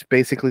because it's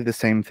basically the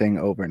same thing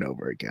over and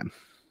over again.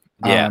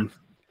 Yeah.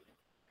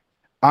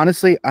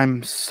 Honestly,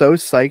 I'm so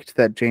psyched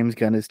that James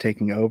Gunn is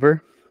taking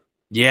over.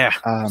 Yeah,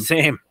 Um,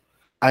 same.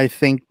 I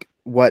think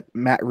what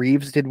Matt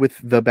Reeves did with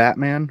the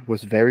Batman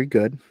was very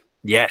good.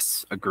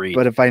 Yes, But agreed.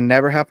 if I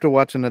never have to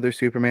watch another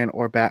Superman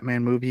or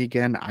Batman movie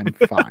again, I'm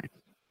fine.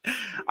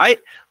 I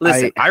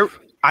listen, I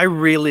I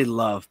really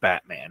love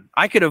Batman.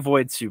 I could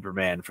avoid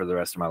Superman for the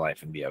rest of my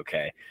life and be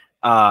okay.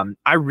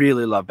 I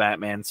really love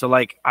Batman. So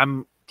like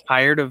I'm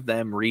tired of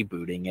them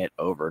rebooting it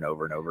over and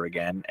over and over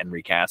again and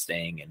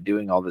recasting and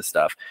doing all this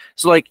stuff.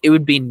 So like it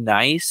would be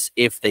nice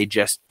if they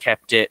just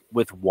kept it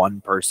with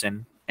one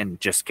person and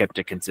just kept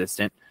it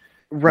consistent.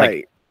 Like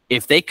right.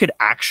 if they could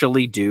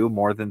actually do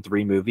more than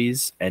 3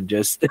 movies and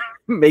just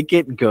make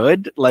it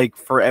good like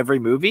for every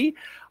movie,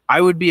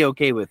 I would be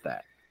okay with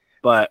that.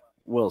 But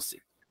we'll see.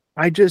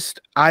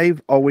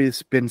 I've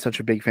always been such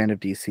a big fan of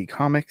DC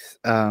Comics.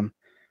 When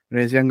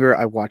I was younger,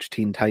 I watched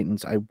Teen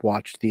Titans. I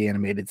watched the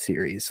animated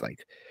series,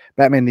 like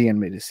Batman the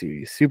Animated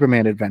Series,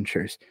 Superman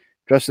Adventures,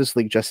 Justice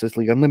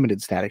League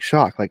Unlimited, Static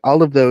Shock, like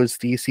all of those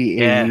Yeah.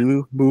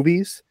 DCAU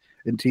movies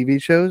and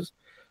TV shows.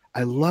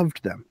 I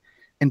loved them.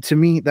 And to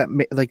me,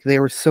 like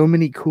there were so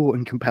many cool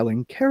and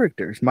compelling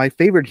characters. My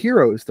favorite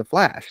hero is the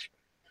Flash.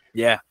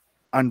 Yeah.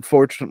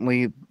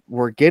 Unfortunately,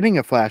 we're getting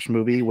a Flash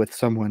movie with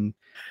someone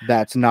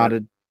that's not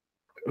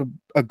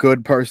a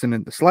good person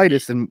in the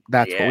slightest, and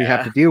that's what we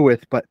have Yeah. to deal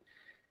with. But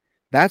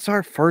that's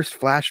our first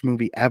Flash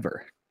movie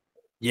ever,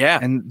 Yeah.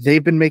 and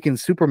they've been making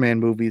Superman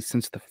movies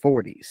since the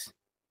 40s.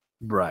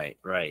 Right.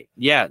 Right.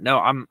 Yeah. No,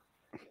 and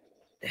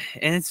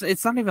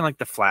it's not even like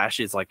the Flash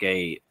is like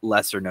a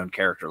lesser known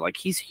character. Like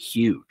he's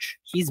huge.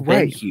 He's been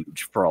Right.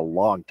 huge for a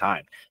long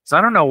time. So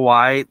I don't know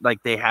why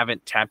like they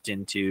haven't tapped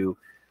into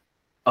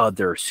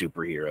other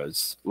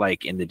superheroes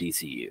like in the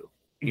DCU.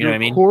 You know Your what I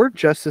mean? core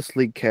Justice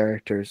League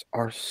characters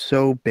are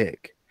so big.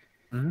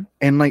 Mhm.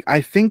 And like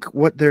I think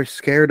what they're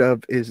scared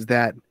of is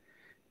that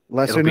It'll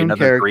lesser be known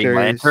another Green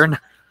characters. Lantern.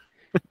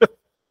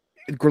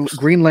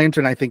 Green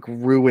Lantern, I think,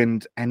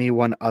 ruined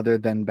anyone other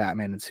than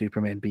Batman and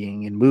Superman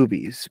being in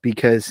movies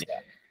because Yeah.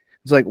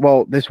 it's like,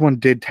 well, this one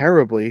did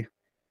terribly,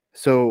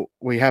 so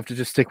we have to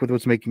just stick with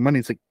what's making money.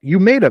 It's like you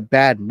made a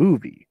bad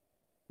movie.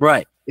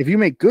 Right. If you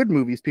make good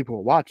movies, people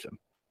will watch them.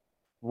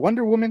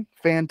 Wonder Woman,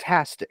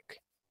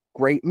 fantastic,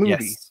 great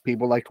movie. Yes.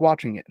 People liked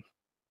watching it.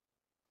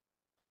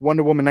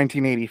 Wonder Woman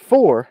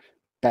 1984,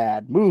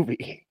 bad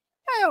movie.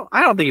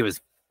 I don't think it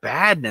was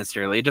bad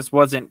necessarily. It just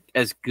wasn't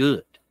as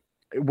good.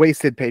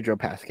 Wasted Pedro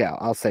Pascal.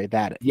 I'll say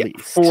that at Yeah, least.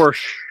 for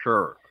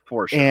sure.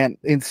 For sure.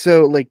 And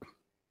so like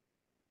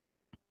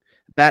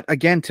that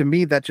again to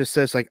me that just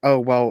says like, oh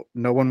well,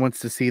 no one wants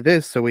to see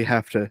this, so we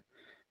have to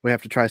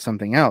try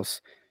something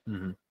else.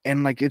 Mm-hmm.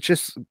 And like it's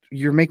just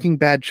you're making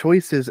bad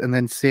choices and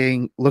then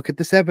saying, look at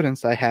this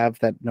evidence I have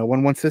that no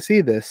one wants to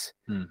see this.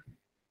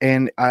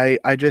 And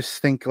I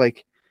just think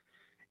like,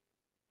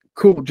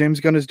 cool, James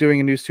Gunn is doing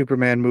a new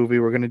Superman movie.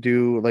 We're gonna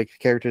do like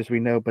characters we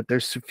know, but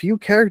there's a few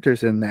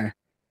characters in there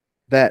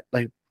that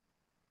like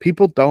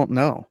people don't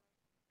know.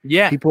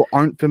 Yeah. People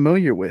aren't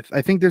familiar with.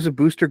 I think there's a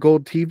Booster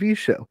Gold TV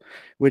show,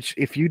 which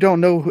if you don't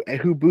know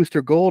who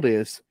Booster Gold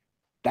is,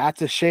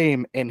 that's a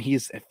shame, and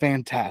he's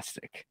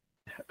fantastic.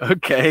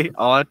 Okay,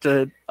 I'll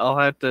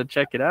have to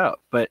check it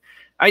out. But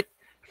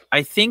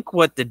I think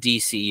what the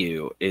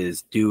DCU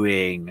is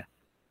doing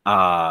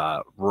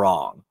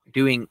wrong,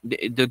 doing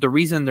the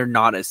reason they're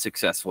not as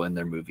successful in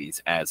their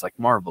movies as like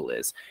Marvel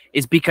is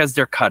because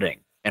they're cutting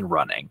and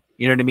running.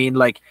 You know what I mean?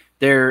 Like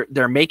they're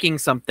making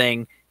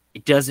something,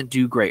 it doesn't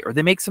do great, or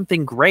they make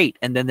something great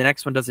and then the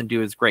next one doesn't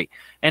do as great.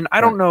 And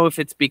I don't know if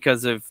it's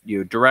because of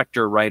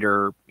director,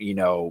 writer,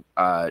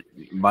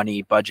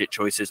 money, budget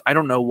choices. I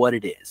don't know what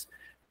it is.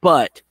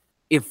 But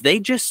if they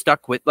just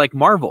stuck with, like,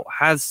 Marvel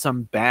has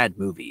some bad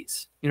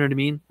movies, you know what I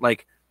mean?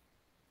 Like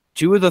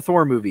 2 of the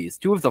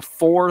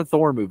 4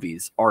 Thor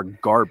movies are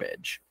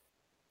garbage.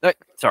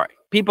 Sorry,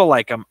 people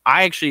like them.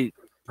 I actually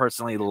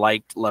personally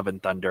liked Love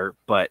and Thunder,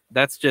 but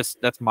that's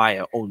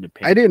my own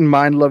opinion. I didn't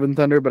mind Love and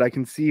Thunder, but I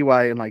can see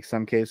why in like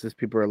some cases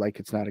people are like,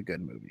 it's not a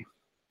good movie.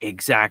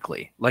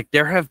 Exactly. Like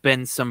there have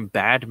been some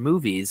bad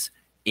movies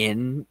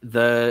in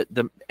the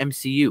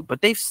MCU,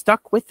 but they've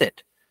stuck with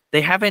it.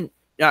 They haven't.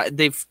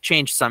 They've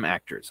changed some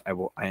actors.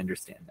 I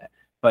understand that,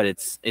 but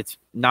it's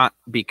not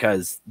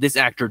because this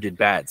actor did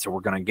bad, so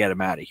we're gonna get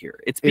him out of here.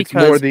 It's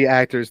more the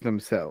actors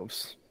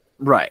themselves,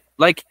 right?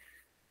 Like,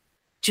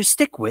 just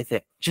stick with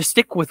it. Just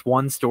stick with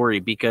one story,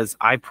 because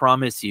I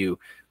promise you,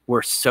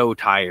 we're so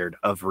tired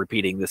of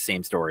repeating the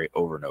same story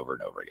over and over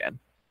and over again.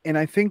 And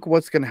I think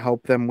what's going to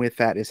help them with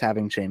that is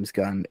having James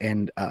Gunn.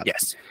 And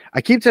yes,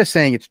 I keep just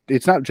saying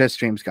it's not just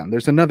James Gunn.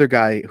 There's another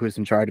guy who's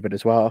in charge of it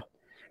as well.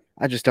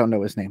 I just don't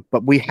know his name,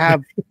 but we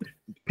have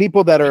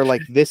people that are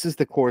like, this is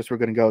the course we're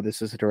going to go.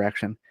 This is the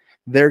direction.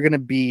 They're going to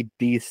be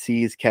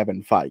DC's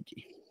Kevin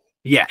Feige.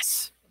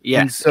 Yes.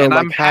 And so and like,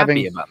 I'm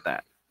happy about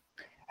that.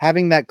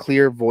 Having that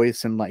clear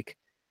voice and like,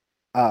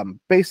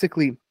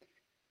 basically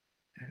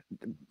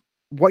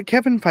what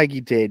Kevin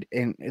Feige did,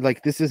 and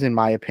like, this is in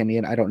my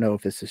opinion, I don't know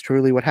if this is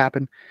truly what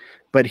happened,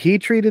 but he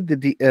treated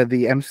the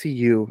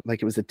MCU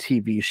like it was a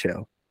TV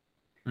show.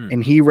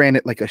 and he ran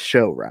it like a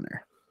showrunner.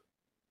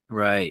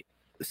 Right.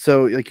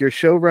 So like your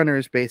showrunner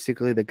is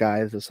basically the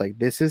guy that's like,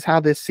 this is how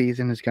this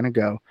season is going to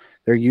go.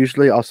 They're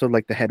usually also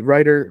like the head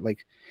writer, like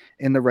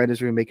in the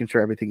writer's room, making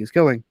sure everything is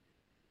going.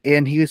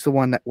 And he's the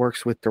one that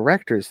works with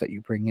directors that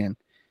you bring in.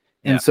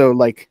 Yeah. And so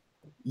like,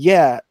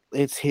 yeah,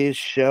 it's his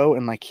show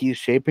and like he's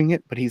shaping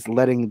it, but he's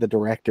letting the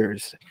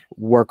directors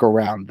work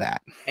around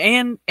that.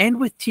 And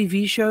with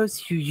TV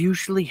shows, you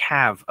usually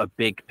have a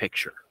big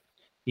picture.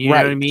 You know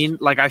what I mean?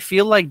 Like, I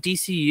feel like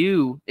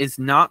DCU is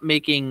not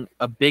making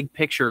a big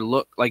picture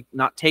look, like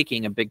not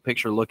taking a big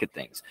picture look at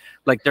things.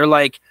 Like, they're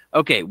like,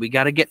 okay, we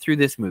got to get through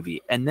this movie.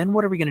 And then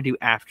what are we going to do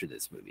after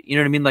this movie? You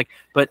know what I mean? Like,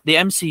 but the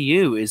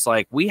MCU is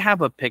like, we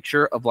have a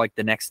picture of like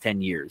the next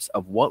 10 years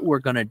of what we're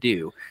going to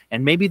do.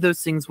 And maybe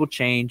those things will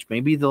change.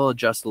 Maybe they'll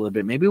adjust a little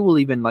bit. Maybe we'll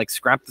even like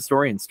scrap the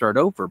story and start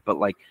over. But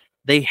like,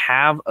 they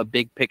have a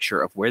big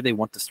picture of where they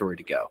want the story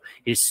to go.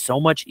 It is so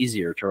much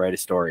easier to write a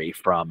story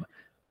from,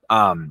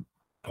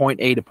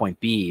 point A to point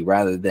B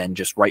rather than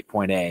just write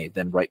point A,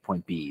 then write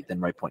point B, then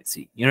write point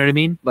C. You know what I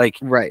mean? Like,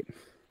 right.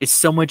 It's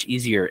so much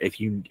easier if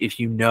you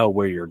know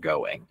where you're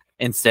going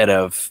instead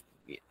of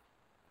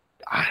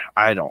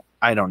I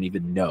don't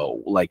even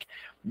know. Like,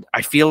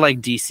 I feel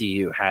like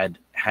DCU had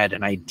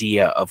an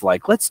idea of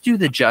like, let's do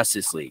the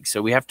Justice League.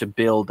 So we have to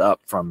build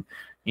up from,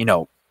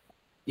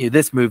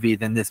 this movie,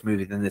 then this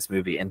movie, then this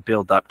movie, and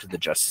build up to the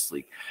Justice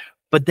League.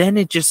 But then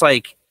it just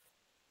like,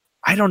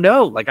 I don't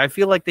know. Like, I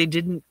feel like they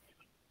didn't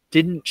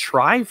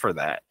try for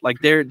that. Like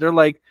they're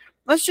like,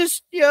 let's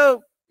just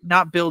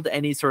not build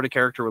any sort of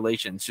character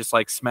relations, just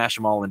like smash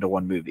them all into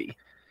one movie.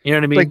 You know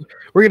what I mean? Like,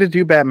 we're gonna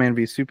do Batman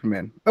v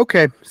Superman.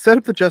 Okay, set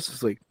up the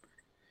Justice League.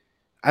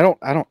 I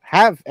don't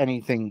have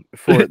anything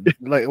for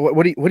like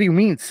what do you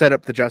mean set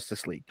up the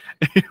Justice League?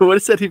 What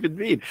does that even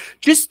mean?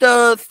 Just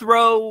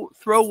throw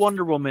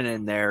Wonder Woman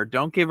in there.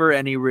 Don't give her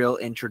any real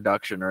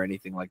introduction or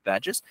anything like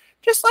that. Just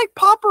like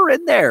pop her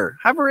in there.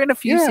 Have her in a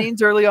few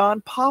scenes early on.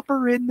 Pop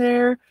her in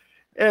there.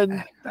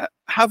 And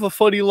have a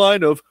funny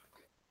line of,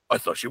 I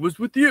thought she was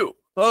with you.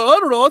 I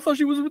don't know. I thought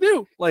she was with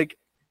you. Like,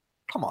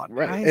 come on,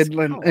 right? Guys,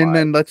 and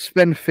then let's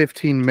spend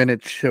 15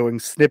 minutes showing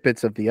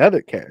snippets of the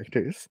other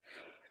characters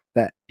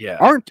that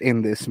aren't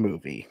in this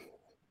movie.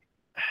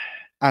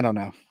 I don't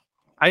know.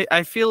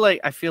 I feel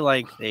like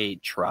they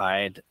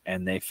tried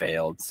and they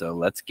failed. So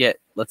let's get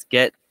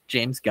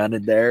James Gunn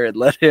in there and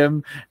let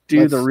him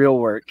do the real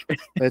work.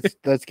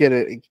 let's get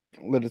it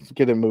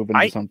moving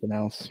to something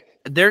else.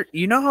 There,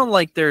 how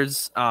like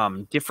there's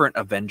different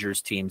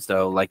Avengers teams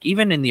though. Like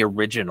even in the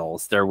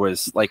originals, there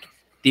was like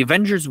the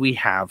Avengers we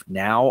have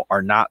now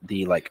are not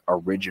the like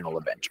original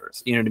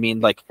Avengers. You know what I mean?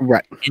 Like,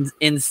 right.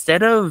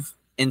 Instead of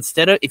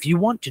if you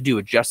want to do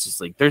a Justice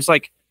League, there's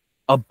like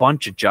a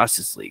bunch of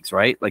Justice Leagues,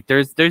 right? Like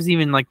there's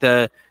even like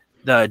the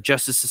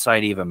Justice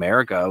Society of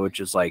America, which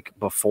is like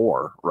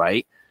before,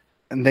 right?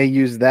 And they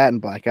use that in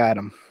Black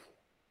Adam.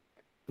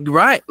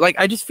 Right. Like,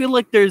 I just feel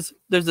like there's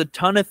a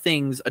ton of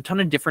things, a ton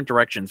of different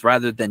directions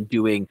rather than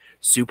doing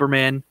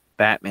Superman,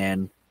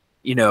 Batman,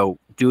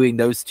 doing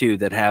those two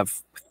that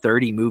have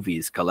 30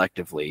 movies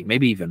collectively,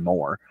 maybe even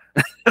more.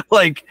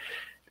 Like,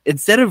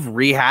 instead of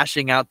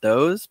rehashing out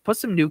those, put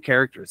some new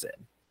characters in.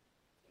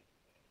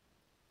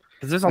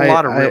 Because there's a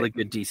lot of really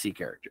good DC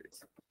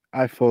characters.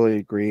 I fully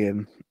agree.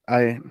 And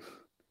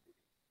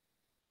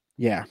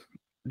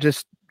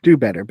just do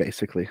better,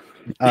 basically.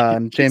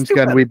 James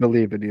Gunn, we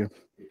believe in you.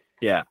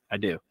 Yeah, I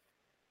do.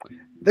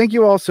 Thank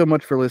you all so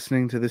much for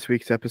listening to this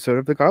week's episode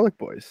of The Garlic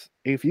Boys.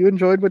 If you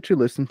enjoyed what you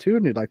listened to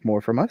and you'd like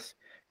more from us,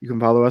 you can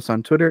follow us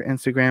on Twitter,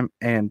 Instagram,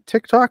 and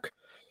TikTok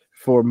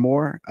for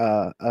more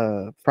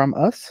from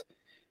us.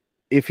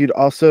 If you'd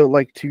also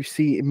like to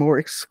see more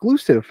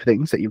exclusive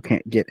things that you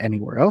can't get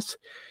anywhere else,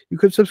 you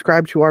could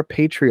subscribe to our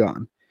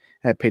Patreon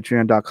at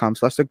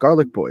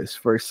patreon.com/thegarlicboys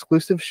for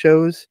exclusive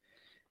shows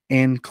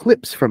and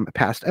clips from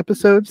past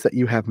episodes that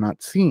you have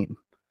not seen.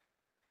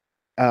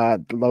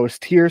 The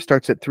lowest tier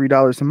starts at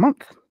 $3 a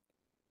month.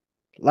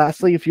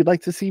 Lastly, if you'd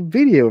like to see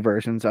video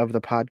versions of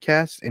the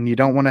podcast and you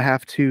don't want to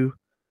have to,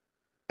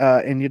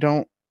 if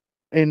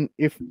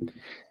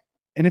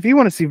you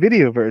want to see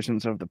video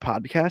versions of the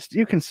podcast,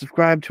 you can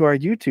subscribe to our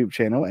YouTube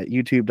channel at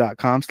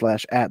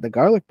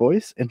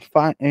youtube.com/@thegarlicboys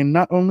and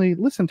not only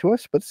listen to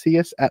us, but see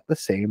us at the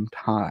same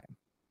time.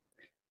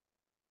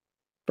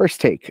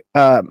 First take.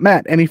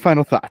 Matt, any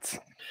final thoughts?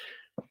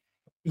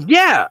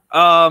 Yeah.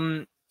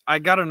 I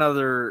got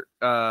another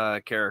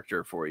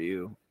character for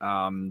you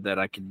that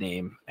I could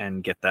name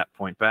and get that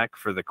point back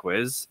for the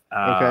quiz.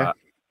 Okay.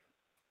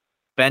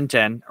 Ben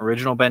 10,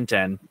 original Ben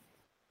 10.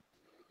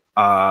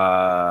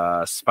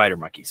 Spider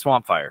Monkey,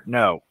 Swamp Fire.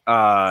 No.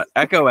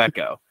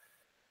 Echo.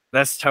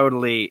 That's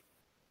totally.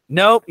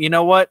 Nope. You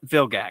know what?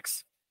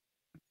 Vilgax.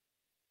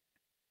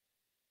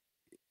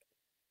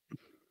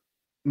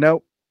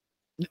 Nope.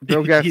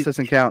 Vilgax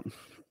doesn't count.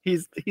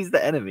 He's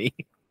the enemy.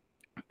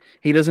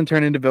 He doesn't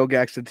turn into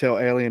Vilgax until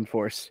Alien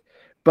Force.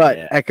 But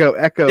yeah. Echo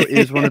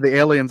is one of the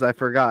aliens I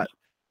forgot.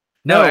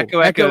 No, Echo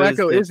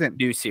isn't.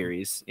 New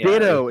series. Yeah,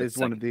 Beetle is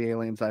one of the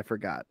aliens I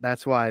forgot.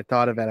 That's why I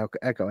thought of Echo.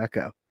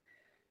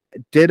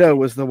 Ditto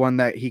was the one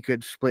that he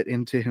could split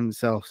into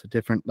himself, so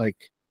different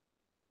like.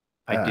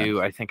 I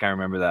do. I think I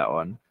remember that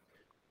one.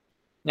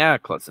 Yeah,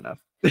 close enough.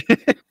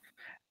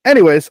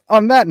 Anyways,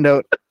 on that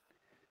note,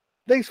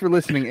 thanks for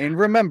listening, and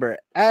remember,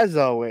 as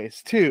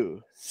always,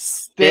 to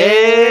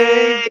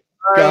stay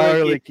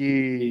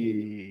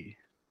garlicky.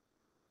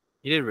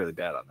 You did really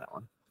bad on that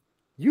one.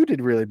 You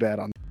did really bad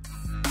on